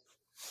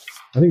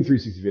I think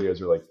 360 videos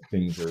are like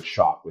things that are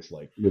shot with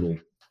like little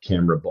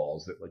camera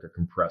balls that like are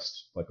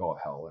compressed like all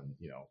hell, and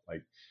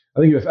like I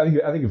think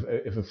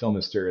if a film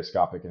is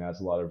stereoscopic and has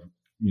a lot of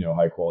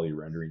high quality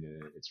rendering in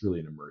it, it's really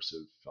an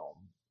immersive film.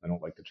 I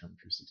don't like the term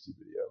 360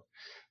 video,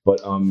 but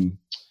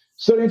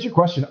so to answer your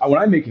question, when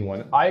I'm making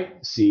one, I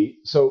see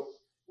so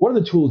what are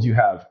the tools you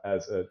have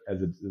as a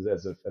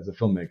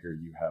filmmaker?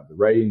 You have the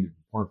writing,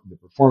 the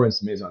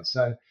performance, mise en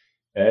scène,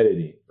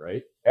 editing,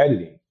 right?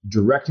 Editing,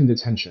 directing the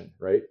tension,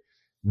 right?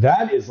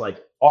 That is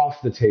like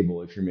off the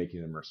table if you're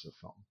making an immersive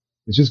film.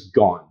 It's just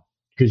gone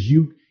because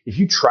if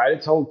you try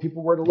to tell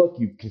people where to look,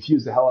 you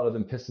confuse the hell out of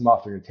them, piss them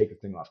off. They're going to take the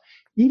thing off.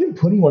 Even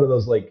putting one of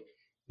those like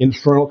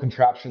infernal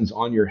contraptions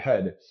on your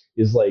head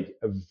is like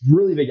a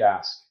really big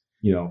ask,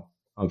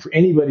 for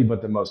anybody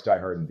but the most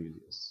diehard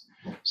enthusiasts.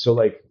 So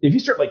like if you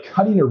start like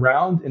cutting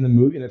around in the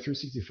movie in a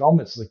 360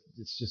 film, it's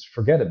just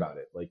forget about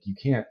it. Like you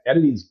can't,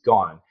 editing's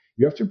gone.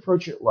 You have to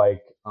approach it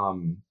like a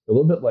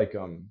little bit like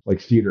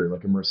theater,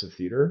 like immersive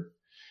theater,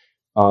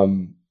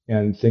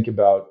 and think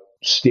about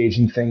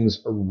staging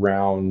things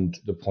around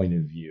the point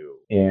of view.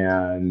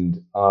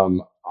 And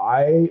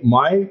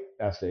my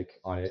ethic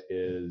on it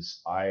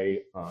is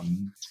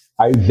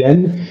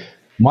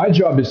my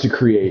job is to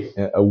create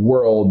a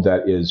world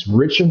that is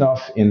rich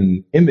enough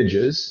in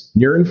images,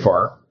 near and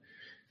far,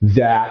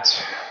 that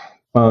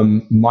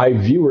my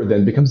viewer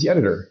then becomes the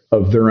editor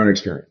of their own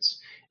experience.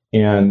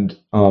 And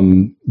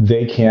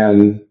they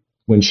can,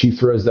 when she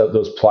throws out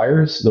those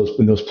pliers,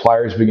 when those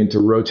pliers begin to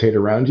rotate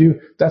around you,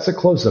 that's a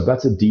close-up,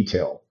 that's a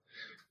detail.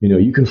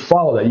 You can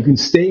follow that. You can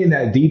stay in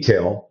that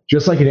detail,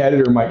 just like an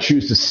editor might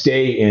choose to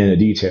stay in a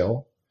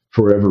detail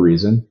for whatever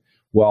reason,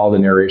 while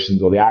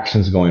the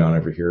action's going on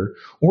over here.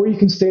 Or you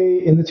can stay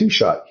in the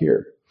two-shot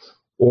here.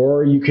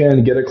 Or you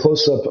can get a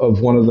close-up of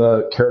one of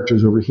the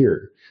characters over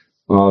here.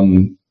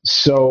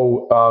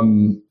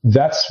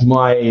 That's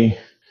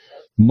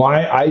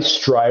I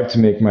strive to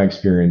make my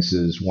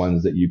experiences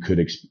ones that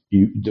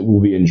that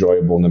will be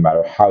enjoyable no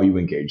matter how you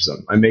engage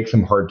them. I make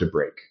them hard to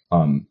break,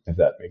 if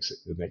that makes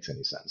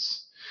any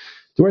sense.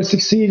 Do I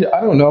succeed? I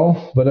don't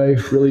know, but I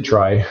really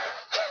try.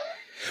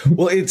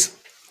 Well,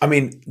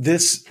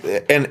 this,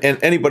 and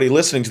anybody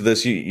listening to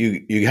this,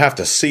 you have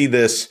to see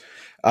this.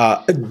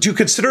 Do you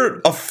consider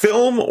it a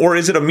film or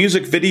is it a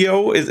music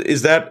video?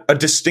 Is that a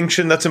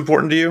distinction that's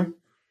important to you?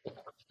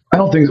 I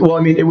don't think so. Well,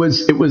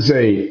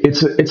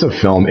 it's a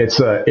film. It's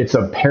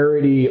a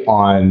parody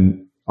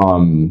on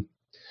ASMR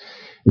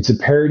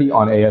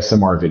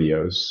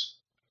videos,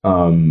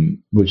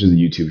 which is a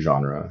YouTube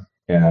genre.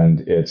 And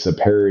it's a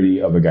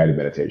parody of a guided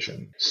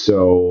meditation.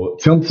 So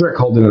Film Threat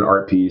called it an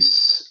art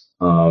piece.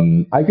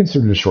 I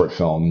consider it a short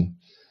film.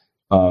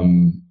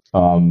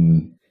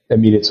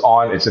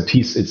 It's a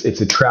piece,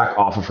 it's a track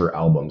off of her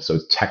album. So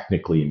it's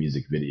technically a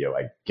music video,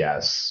 I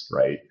guess,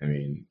 right?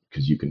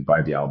 Because you can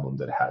buy the album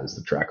that has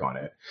the track on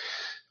it.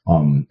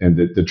 And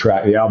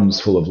the album's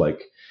full of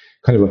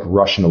kind of like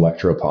Russian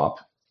electro pop.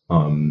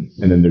 And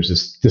then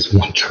there's this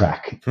one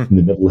track in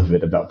the middle of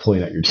it about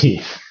pulling out your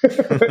teeth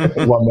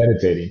while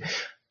meditating.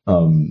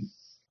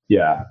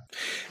 Yeah.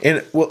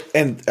 And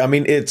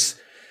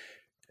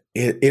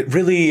it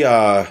really,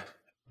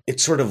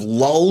 it sort of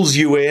lulls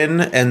you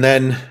in and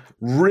then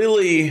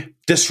really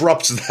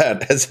disrupts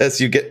that as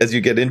you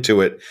get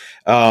into it.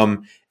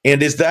 And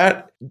is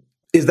that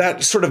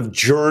sort of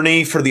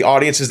journey for the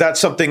audience? Is that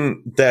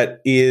something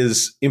that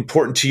is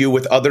important to you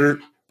with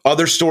other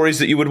stories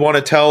that you would want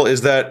to tell?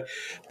 Is that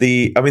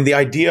the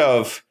idea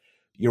of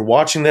you're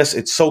watching this,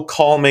 it's so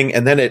calming,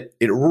 and then it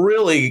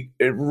really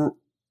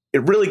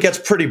gets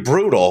pretty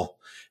brutal.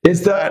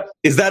 Is that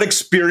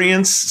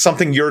experience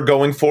something you're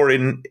going for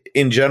in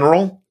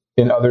general?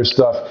 In other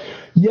stuff?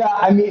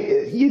 Yeah,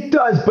 it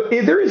does, but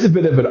there is a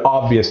bit of an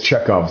obvious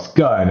Chekhov's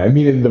gun.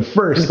 In the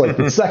first,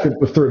 the second,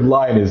 the third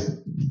line is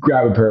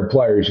grab a pair of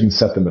pliers, you can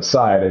set them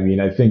aside.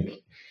 I think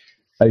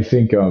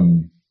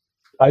when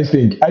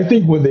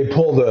they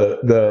pull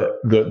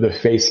the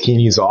face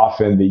keenies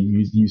off and they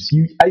use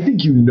you, I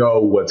think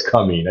what's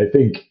coming. I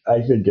think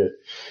it.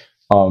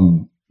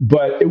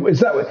 But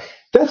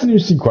that's an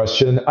interesting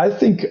question. I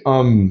think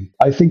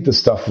the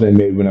stuff that I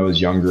made when I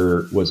was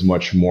younger was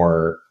much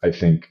more,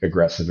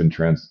 aggressive and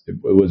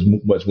was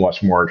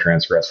much more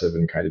transgressive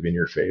and kind of in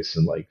your face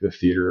and like the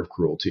theater of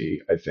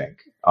cruelty. I think.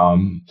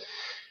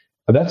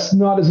 That's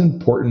not as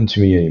important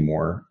to me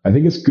anymore. I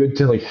think it's good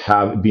to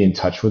be in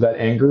touch with that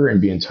anger and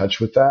be in touch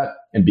with that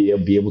and be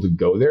able to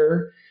go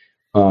there.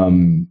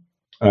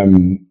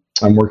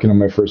 I'm working on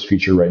my first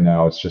feature right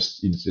now. I have a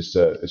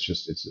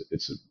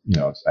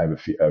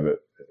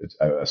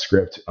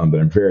script that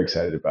I'm very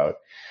excited about.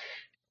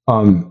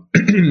 And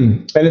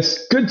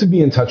it's good to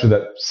be in touch with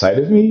that side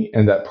of me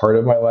and that part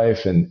of my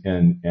life and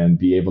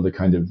be able to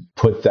kind of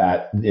put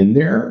that in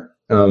there.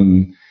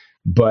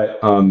 But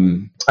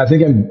I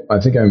think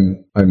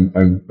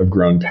I've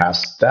grown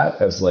past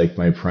that as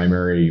my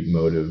primary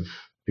mode of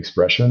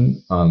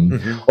expression.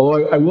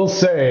 Although I will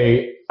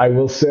say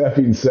that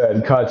being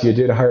said, Katya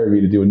did hire me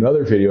to do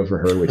another video for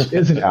her, which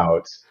isn't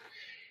out,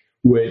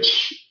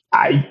 which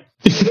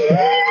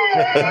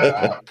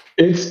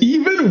it's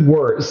even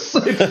worse.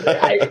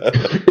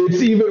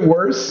 It's even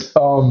worse.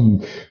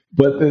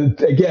 But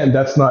again,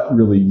 that's not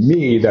really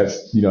me.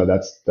 That's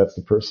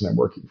the person I'm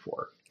working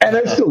for. And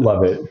I still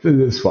love it.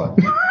 It's fun.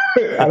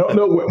 I don't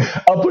know.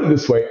 I'll put it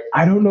this way.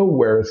 I don't know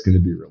where it's going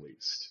to be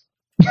released.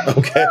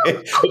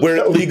 Okay, where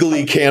it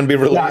legally can be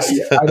released.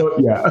 I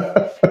don't.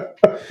 Yeah.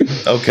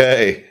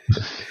 Okay.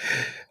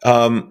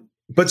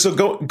 But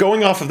so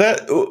going off of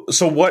that,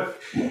 so what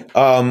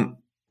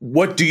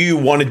do you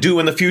want to do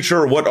in the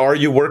future, or what are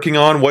you working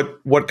on?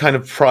 What kind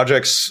of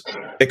projects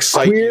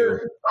excite you?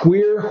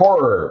 Queer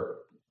horror.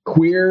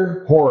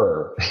 Queer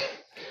horror.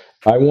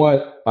 I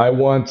want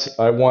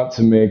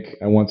to make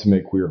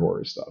queer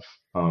horror stuff.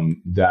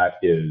 That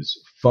is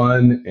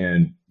fun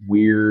and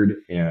weird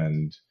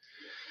and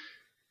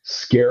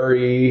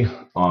scary.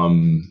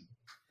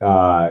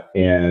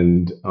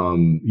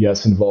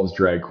 Yes, involves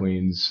drag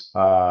queens.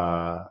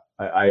 I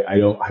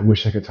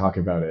wish I could talk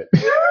about it.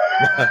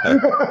 I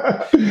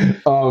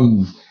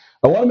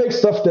want to make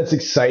stuff that's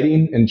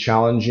exciting and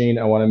challenging.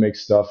 I want to make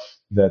stuff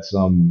that's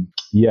I'm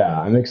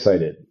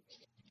excited.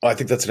 I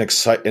think that's an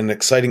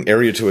exciting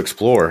area to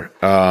explore.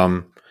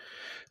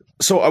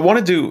 So I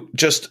wanted to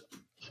just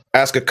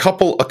ask a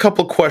couple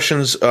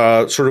questions.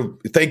 Sort of,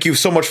 thank you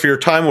so much for your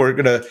time. We're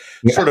going to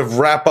sort of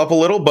wrap up a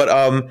little, but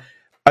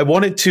I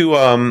wanted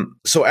to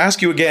so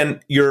ask you again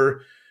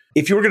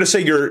if you were going to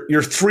say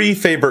your three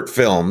favorite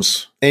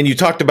films, and you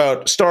talked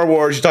about Star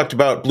Wars, you talked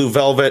about Blue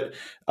Velvet,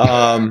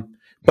 but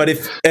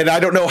and I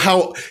don't know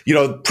how,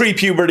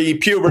 pre-puberty,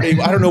 puberty,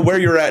 I don't know where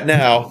you're at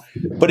now,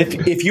 but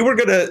if you were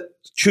going to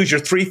choose your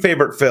three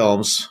favorite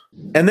films,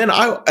 and then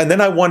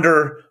I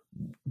wonder,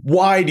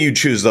 why do you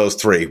choose those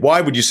three?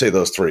 Why would you say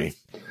those three?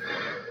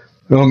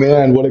 Oh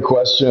man, what a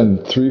question!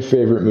 Three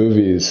favorite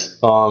movies.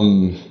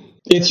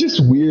 It's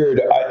just weird.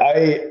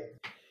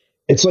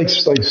 It's like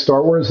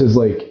Star Wars is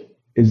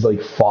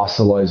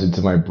fossilized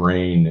into my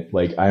brain.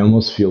 Like I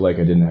almost feel like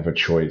I didn't have a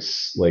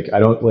choice. Like I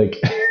don't like.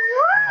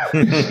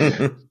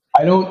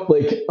 I don't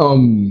like.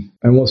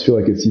 I almost feel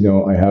like it's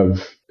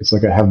It's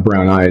like I have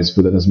brown eyes,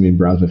 but that doesn't mean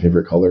brown's my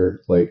favorite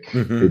color. Like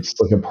It's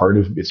like a part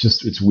of.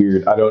 It's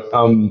weird. I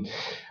don't.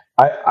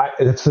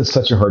 It's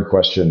such a hard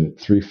question.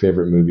 Three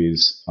favorite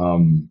movies.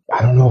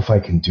 I don't know if I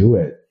can do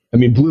it. I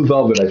mean, Blue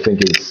Velvet, I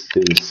think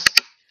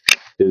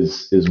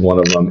is one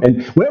of them.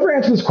 And whenever I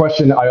answer this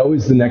question, I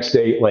always the next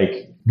day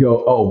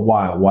go, oh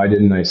wow, why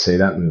didn't I say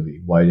that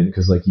movie? Why didn't?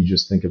 Because you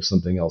just think of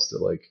something else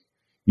that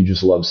you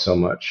just love so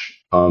much.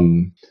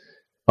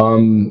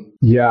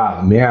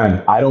 Yeah,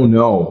 man, I don't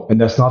know, and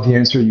that's not the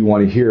answer you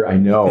want to hear. I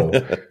know.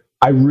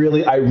 I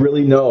really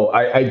know.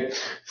 I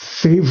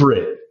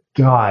favorite.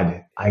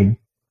 God, I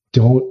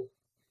don't.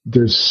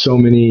 There's so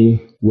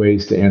many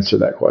ways to answer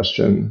that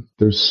question.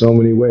 There's so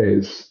many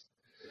ways.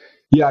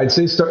 Yeah, I'd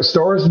say Star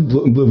Wars and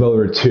Blue Velvet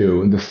are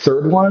two. And the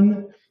third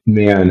one,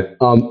 man,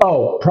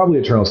 probably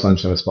Eternal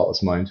Sunshine of the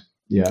Spotless Mind.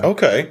 Yeah.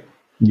 Okay.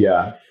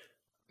 Yeah,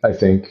 I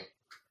think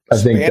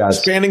that's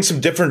spanning some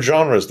different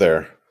genres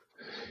there,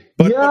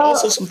 but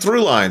also some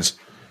through lines.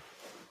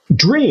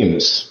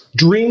 Dreams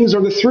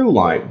are the through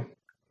line.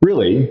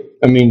 Really,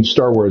 I mean,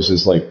 Star Wars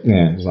is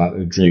it's not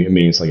a dream. I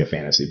mean, it's like a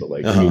fantasy, but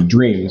I mean,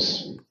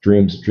 dreams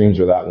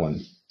are that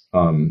one.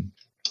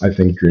 I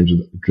think dreams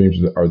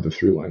are the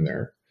through line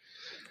there.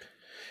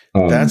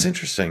 That's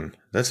interesting.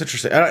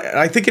 And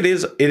I think it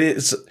is.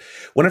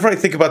 Whenever I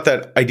think about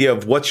that idea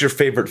of what's your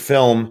favorite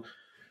film,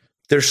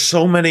 there's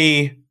so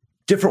many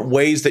different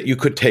ways that you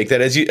could take that.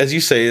 As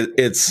you say,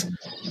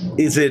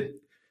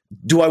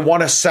 do I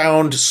want to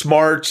sound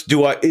smart?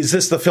 Is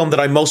this the film that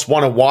I most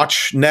want to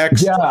watch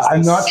next? Yeah,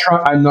 I'm not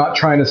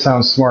trying to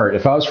sound smart.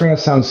 If I was trying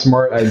to sound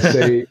smart, I'd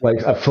say like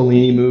a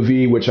Fellini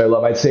movie, which I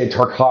love. I'd say a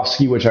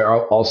Tarkovsky, which I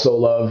also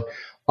love.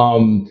 I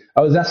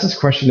was asked this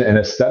question in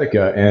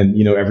Aesthetica,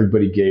 and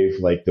everybody gave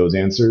those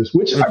answers,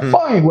 which are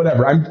fine,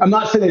 whatever. I'm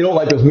not saying they don't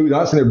like those movies. I'm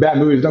not saying they're bad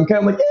movies. I'm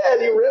kind of yeah,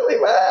 do you really,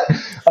 man?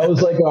 I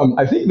was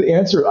I think the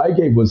answer I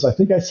gave was, I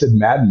think I said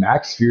Mad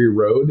Max Fury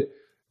Road.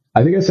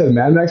 I think I said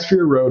Mad Max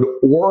Fury Road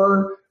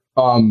or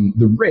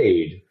The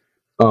Raid,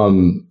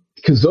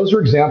 because those are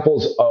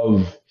examples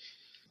of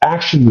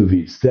action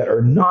movies that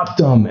are not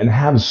dumb and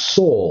have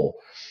soul,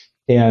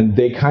 and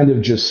they kind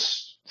of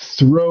just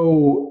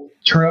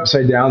turn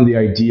upside down the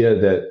idea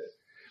that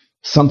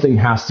something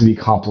has to be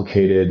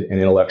complicated and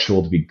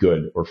intellectual to be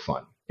good or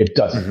fun. It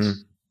doesn't.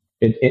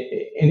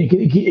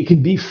 It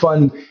can be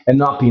fun and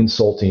not be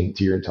insulting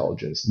to your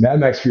intelligence. Mad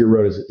Max Fury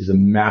Road is a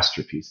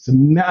masterpiece. It's a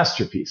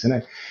masterpiece,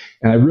 and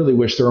I really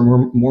wish there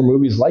were more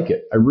movies like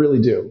it. I really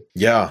do.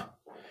 Yeah.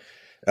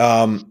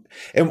 And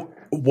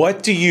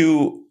what do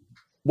you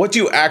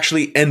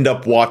actually end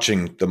up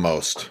watching the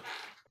most?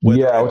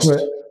 Reality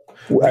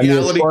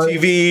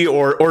TV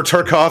or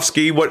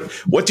Tarkovsky?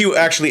 What do you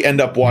actually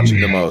end up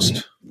watching the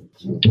most?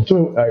 What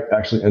do I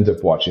actually end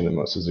up watching the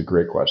most is a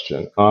great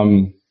question.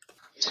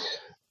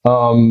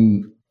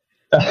 I've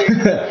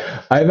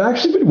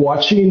actually been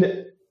watching.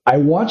 I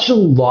watch a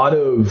lot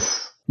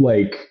of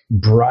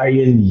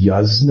Brian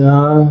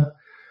Yuzna,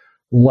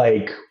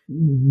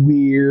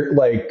 weird,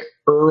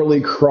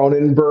 early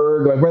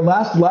Cronenberg. My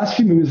last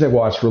few movies I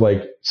watched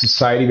were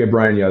Society by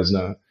Brian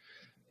Yuzna,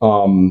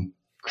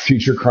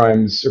 Future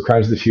Crimes or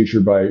Crimes of the Future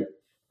by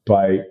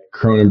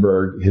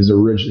Cronenberg, his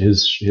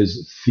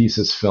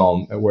thesis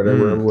film at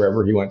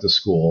wherever he went to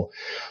school.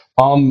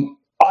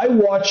 I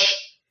watch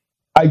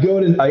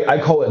I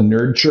call it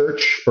nerd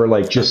church, or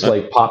like just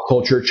like pop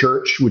culture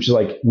church, which is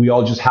like we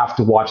all just have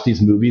to watch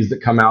these movies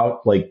that come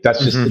out. Like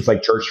that's just, it's Hmm.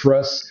 like church for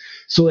us.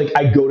 So like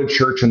I go to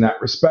church in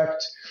that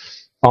respect.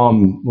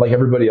 Like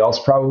everybody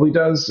else probably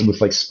does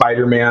with like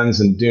Spider-Mans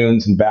and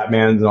Dunes and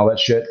Batmans and all that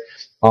shit.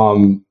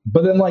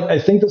 But then like I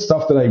think the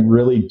stuff that I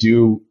really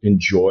do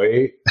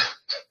enjoy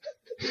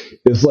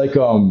is like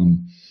I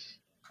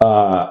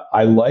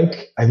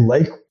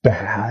like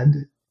bad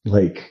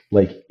like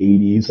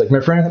 80s. Like my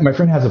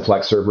friend has a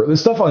Plex server.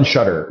 This stuff on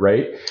Shutter,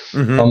 right?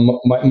 Hmm.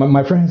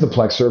 My friend has a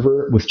Plex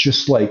server with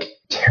just like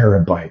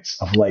terabytes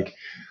of like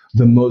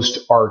the most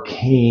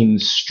arcane,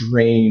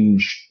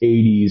 strange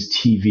 80s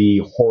TV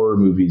horror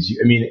movies.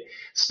 I mean,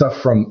 stuff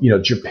from,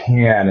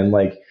 Japan, and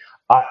like,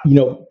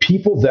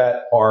 people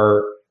that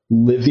are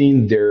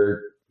living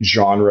their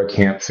genre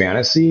camp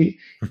fantasy.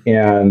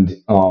 And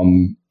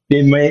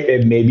it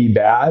may be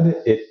bad.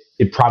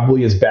 It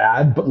probably is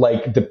bad, but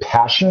like the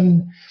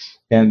passion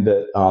and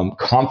the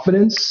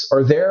confidence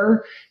are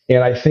there.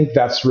 And I think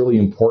that's really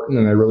important.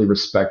 And I really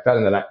respect that.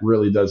 And that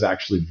really does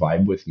actually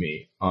vibe with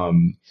me.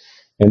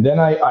 And then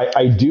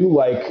I do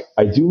like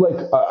I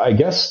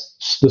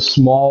guess the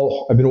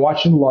small. I've been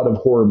watching a lot of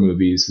horror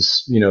movies,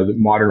 the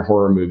modern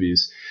horror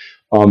movies,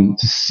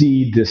 to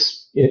see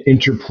this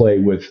interplay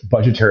with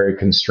budgetary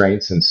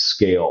constraints and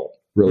scale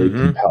really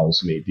Hmm.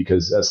 compels me,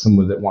 because as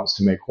someone that wants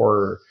to make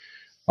horror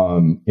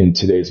in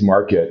today's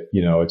market,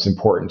 it's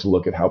important to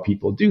look at how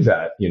people do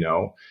that.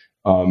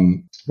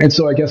 And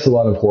so I guess a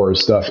lot of horror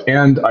stuff,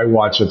 and I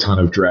watch a ton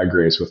of Drag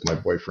Race with my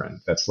boyfriend.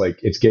 That's like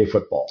it's gay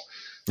football.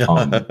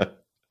 Um,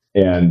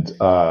 and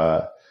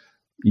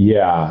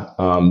yeah,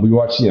 we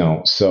watch,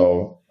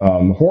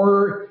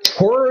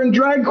 horror and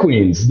drag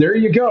queens. There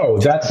you go.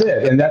 That's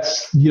it. And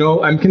that's,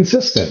 I'm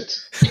consistent.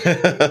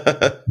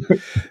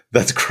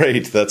 That's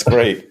great. That's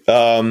great.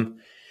 The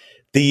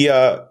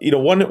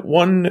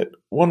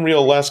one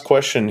real last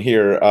question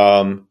here.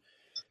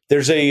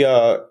 There's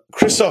a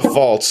Christoph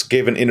Waltz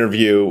gave an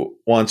interview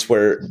once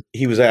where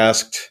he was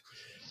asked,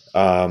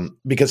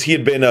 because he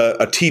had been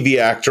a TV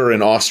actor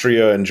in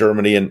Austria and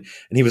Germany, and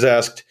he was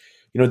asked,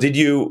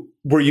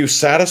 were you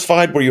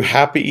satisfied? Were you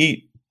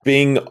happy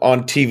being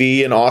on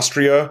TV in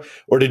Austria,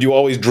 or did you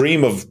always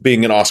dream of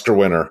being an Oscar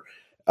winner?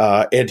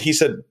 And he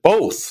said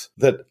both.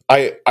 That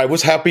I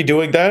was happy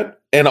doing that,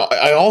 and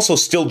I also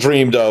still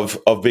dreamed of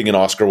being an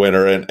Oscar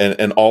winner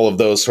and all of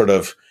those sort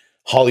of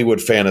Hollywood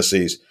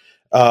fantasies.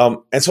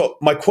 And so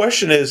my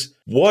question is,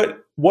 what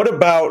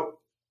about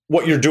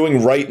what you're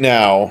doing right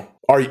now?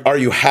 Are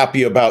you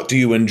happy about? Do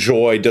you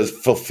enjoy? Does it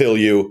fulfill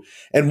you?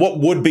 And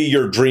what would be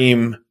your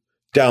dream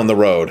down the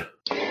road?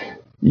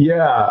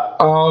 Yeah.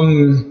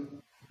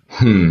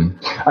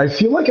 I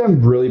feel like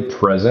I'm really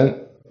present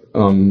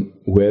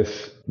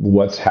with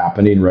what's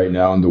happening right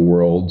now in the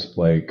world,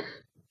 like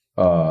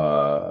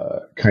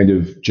kind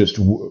of just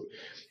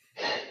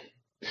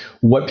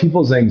what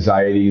people's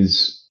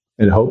anxieties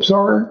and hopes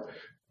are,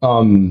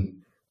 um,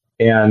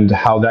 and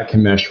how that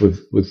can mesh with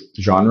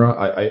genre.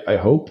 I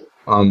hope,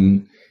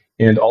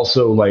 and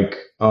also like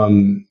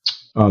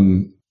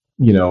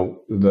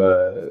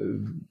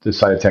the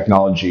side of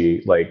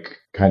technology, like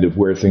kind of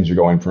where things are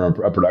going from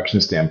a production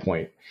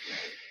standpoint,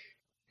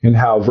 and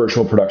how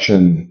virtual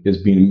production is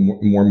being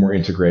more and more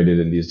integrated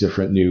in these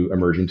different new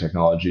emerging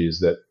technologies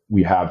that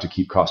we have to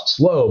keep costs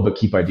low but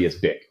keep ideas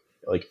big.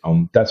 Like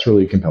that's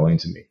really compelling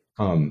to me.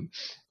 I'm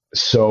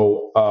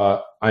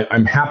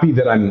happy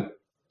that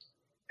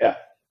yeah,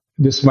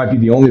 this might be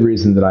the only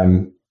reason that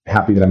I'm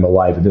happy that I'm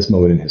alive at this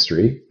moment in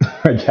history,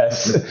 I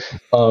guess.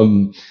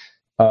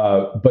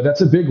 But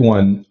that's a big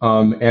one,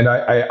 and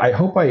I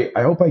hope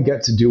I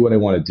get to do what I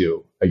want to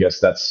do. I guess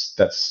that's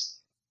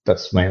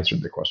my answer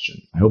to the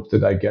question. I hope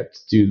that I get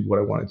to do what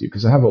I want to do,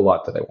 because I have a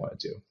lot that I want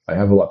to do. I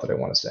have a lot that I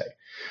want to say.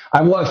 I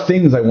have a lot of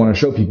things I want to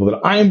show people that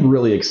I'm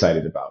really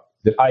excited about,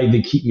 that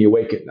they keep me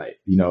awake at night.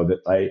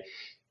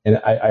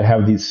 I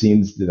have these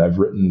scenes that I've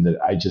written that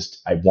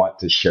I want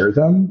to share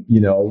them.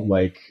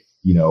 Like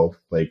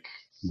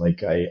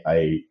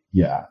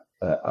yeah,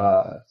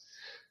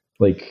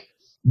 like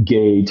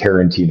gay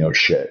Tarantino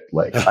shit.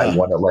 Like I've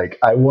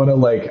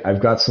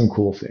got some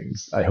cool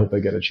things. I hope I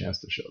get a chance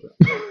to show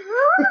them.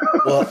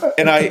 Well,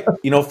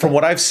 and from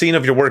what I've seen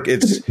of your work,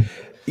 it's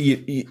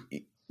the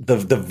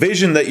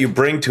vision that you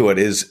bring to it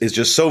is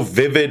just so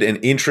vivid and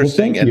Well,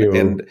 interesting, thank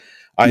and you.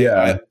 I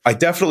Yeah. I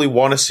definitely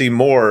want to see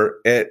more.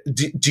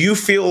 Do you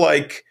feel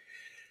like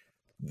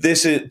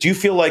this is? Do you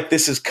feel like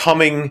this is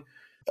coming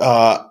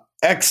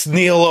ex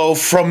nihilo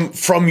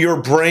from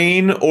your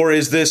brain, or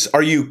is this?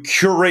 Are you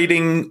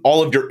curating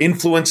all of your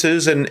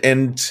influences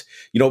and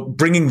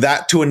bringing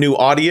that to a new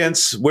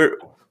audience?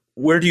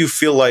 Where do you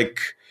feel like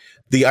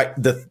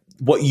the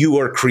what you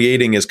are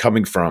creating is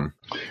coming from?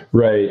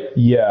 Right.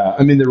 Yeah.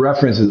 I mean, the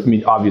references. I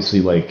mean, obviously,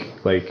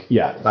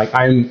 yeah. Like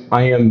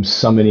I am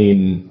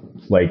summoning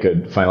like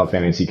a Final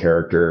Fantasy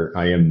character.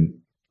 I am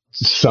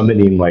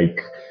summoning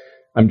like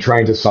I'm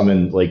trying to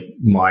summon like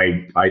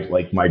my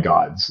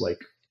gods like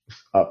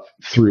up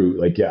through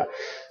like yeah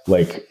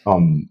like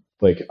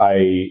like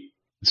I.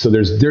 So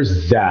there's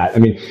that. I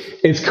mean,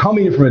 it's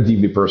coming from a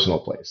deeply personal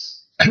place.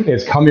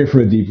 It's coming from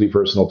a deeply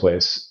personal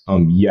place.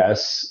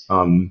 Yes.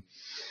 I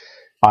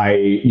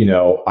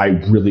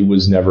really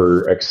was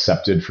never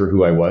accepted for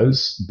who I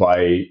was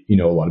by, a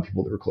lot of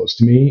people that were close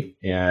to me.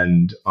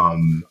 And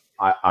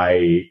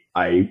I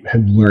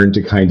have learned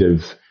to kind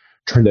of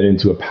turn that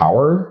into a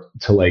power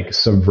to like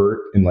subvert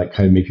and like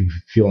kind of make you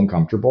feel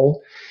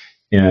uncomfortable.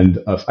 And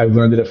I've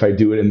learned that if I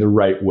do it in the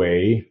right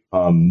way,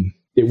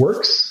 it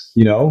works,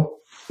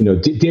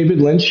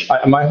 David Lynch,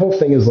 my whole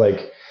thing is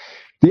like,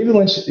 David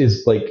Lynch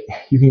is like,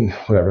 you can,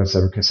 whatever, it's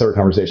a separate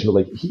conversation, but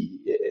like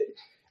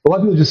a lot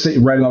of people just say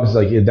writing off is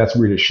like, yeah, that's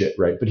weird as shit,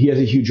 right? But he has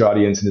a huge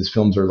audience and his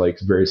films are like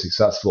very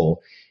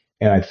successful.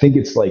 And I think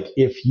it's like,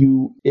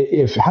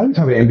 how do we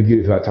talk about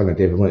ambiguity without talking about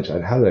David Lynch?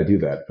 How did I do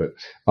that? But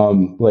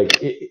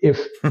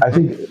I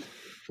think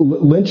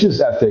Lynch's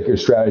ethic or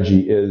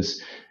strategy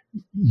is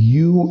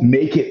you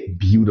make it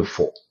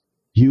beautiful.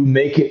 You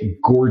make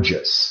it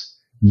gorgeous.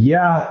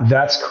 Yeah,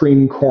 that's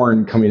cream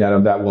corn coming out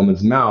of that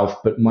woman's mouth,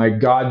 but my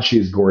God, she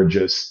is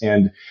gorgeous.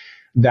 And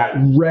that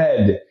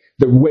red,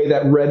 the way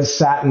that red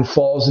satin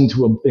falls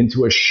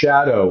into a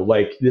shadow,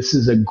 like this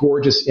is a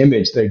gorgeous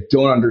image that I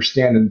don't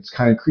understand and it's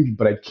kind of creepy,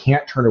 but I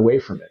can't turn away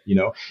from it.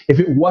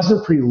 If it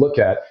wasn't pretty to look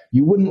at,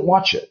 you wouldn't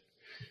watch it.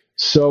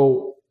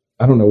 So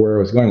I don't know where I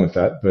was going with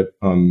that, but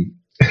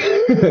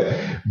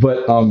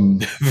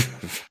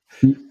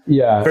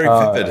yeah, very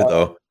vivid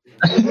though.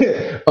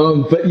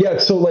 But yeah,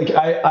 so like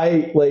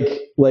I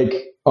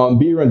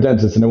Be Around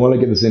Dentists, and I want to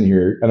get this in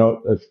here. I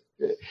don't.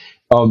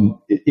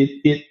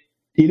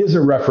 It is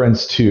a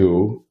reference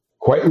to,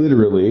 quite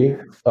literally,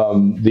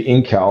 the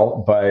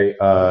Incal by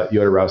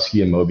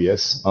Jodorowsky and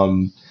Moebius.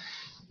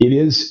 It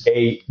is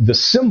the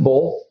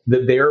symbol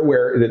that they are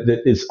aware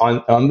that is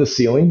on the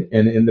ceiling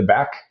and in the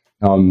back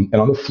and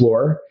on the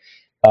floor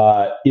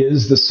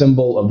is the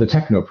symbol of the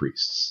techno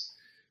priests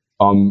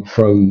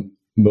from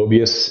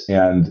Moebius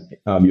and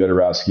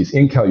Jodorowsky's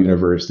Incal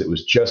universe that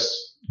was just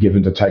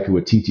given to Taika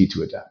Waititi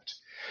to adapt.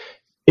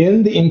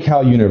 In the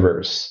Incal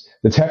universe,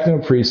 the Techno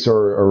Priests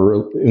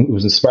it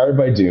was inspired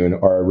by Dune,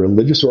 are a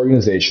religious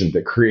organization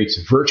that creates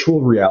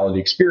virtual reality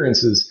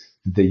experiences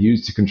that they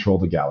use to control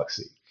the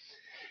galaxy.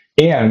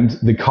 And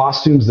the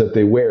costumes that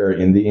they wear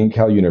in the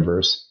Incal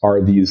universe are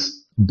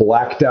these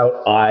blacked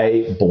out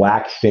eye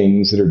black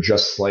things that are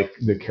just like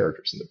the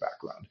characters in the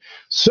background.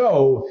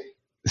 So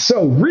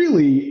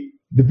really,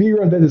 the Be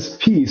Around Dentists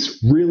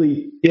piece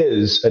really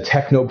is a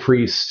Techno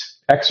Priest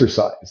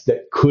exercise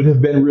that could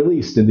have been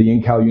released in the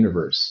Incal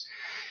universe.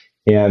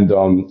 And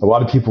a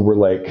lot of people were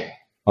like,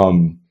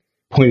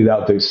 pointed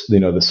out this,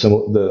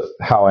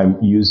 how I'm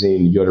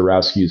using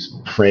Jodorowsky's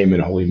frame in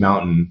Holy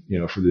Mountain,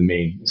 for the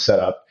main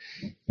setup.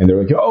 And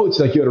they're like, oh, it's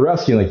like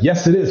Jodorowsky. And like,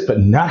 yes, it is, but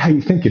not how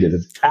you think it is.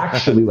 It's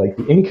actually like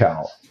the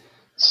Incal.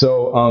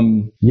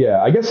 So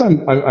yeah, I guess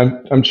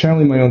I'm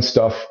channeling my own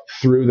stuff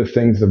through the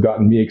things that have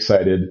gotten me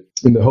excited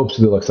in the hopes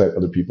that they'll excite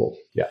other people.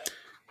 Yeah.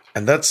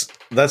 And that's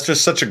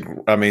just such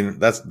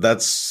that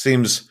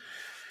seems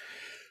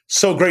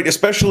so great,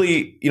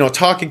 especially,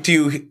 talking to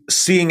you,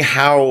 seeing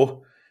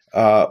how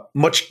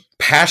much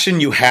passion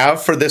you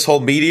have for this whole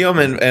medium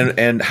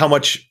and how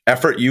much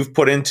effort you've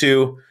put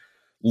into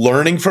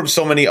learning from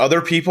so many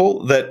other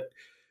people, that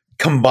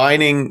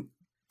combining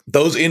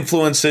those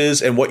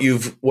influences and what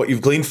you've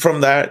gleaned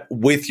from that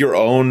with your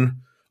own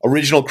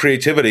original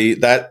creativity,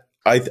 that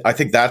I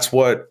think that's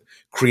what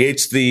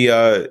creates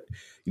the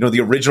the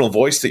original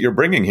voice that you're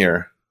bringing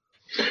here.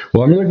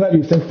 Well, I'm really glad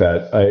you think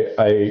that.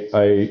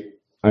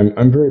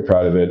 I'm very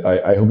proud of it.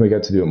 I hope I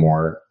get to do it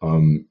more.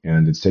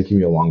 And it's taking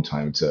me a long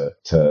time to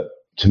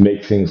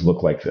make things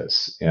look like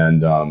this.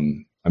 And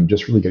I'm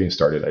just really getting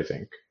started,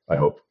 I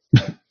hope.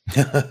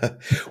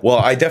 Well,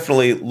 I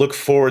definitely look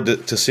forward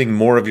to seeing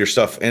more of your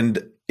stuff.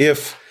 And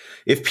if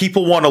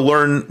people want to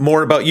learn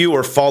more about you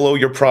or follow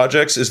your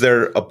projects, is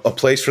there a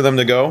place for them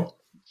to go?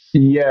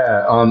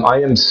 Yeah,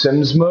 I am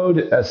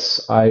Simsmode,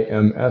 SIMSMODE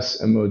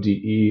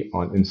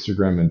on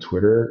Instagram and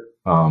Twitter.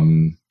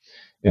 And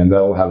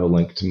that'll have a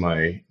link to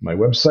my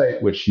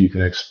website, which you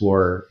can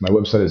explore. My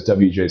website is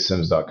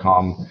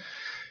wjsims.com.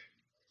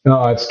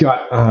 It's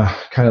got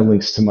kind of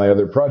links to my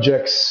other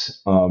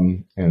projects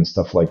and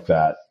stuff like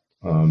that.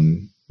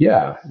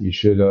 Yeah, you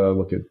should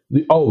look at.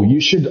 Oh, you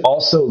should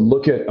also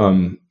look at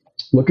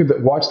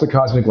watch the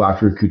Cosmic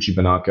Laughter of Kuchi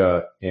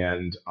Banaka,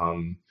 and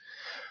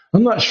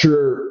I'm not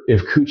sure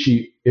if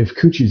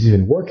Kuchi's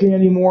even working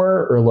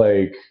anymore, or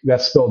like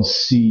that's spelled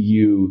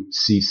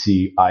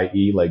Cuccie,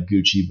 like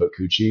Gucci but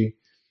Kuchi.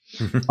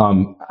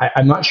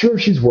 I'm not sure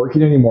if she's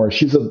working anymore.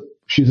 She's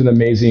an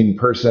amazing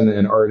person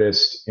and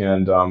artist,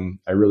 and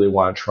I really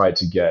want to try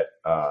to get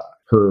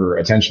her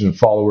attention and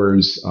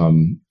followers.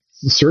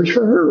 Search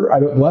for her.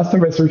 Last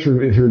time I searched for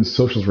her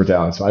socials were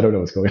down, so I don't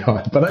know what's going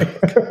on.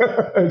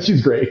 But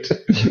she's great.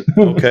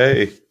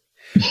 Okay.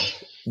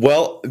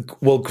 Well,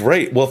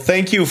 great. Well,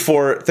 thank you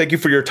for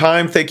your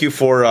time. Thank you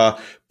for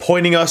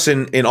pointing us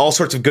in all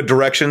sorts of good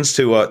directions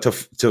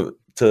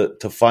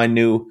to find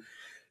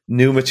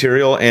new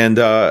material,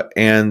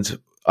 and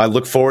I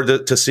look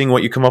forward to seeing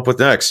what you come up with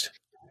next.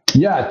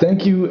 Yeah,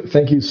 thank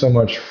you so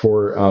much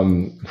for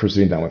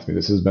sitting down with me.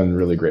 This has been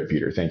really great,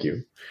 Peter. Thank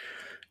you.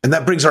 And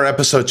that brings our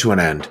episode to an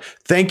end.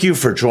 Thank you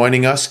for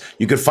joining us.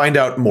 You can find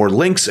out more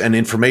links and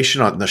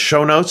information on the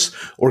show notes,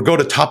 or go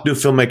to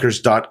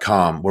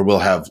topnewfilmmakers.com, where we'll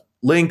have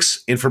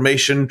links,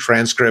 information,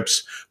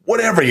 transcripts,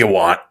 whatever you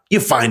want.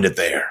 You find it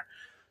there.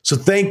 So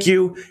thank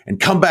you, and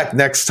come back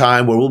next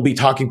time where we'll be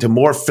talking to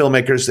more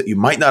filmmakers that you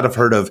might not have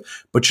heard of,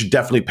 but should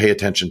definitely pay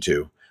attention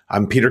to.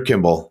 I'm Peter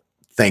Kimball.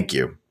 Thank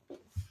you.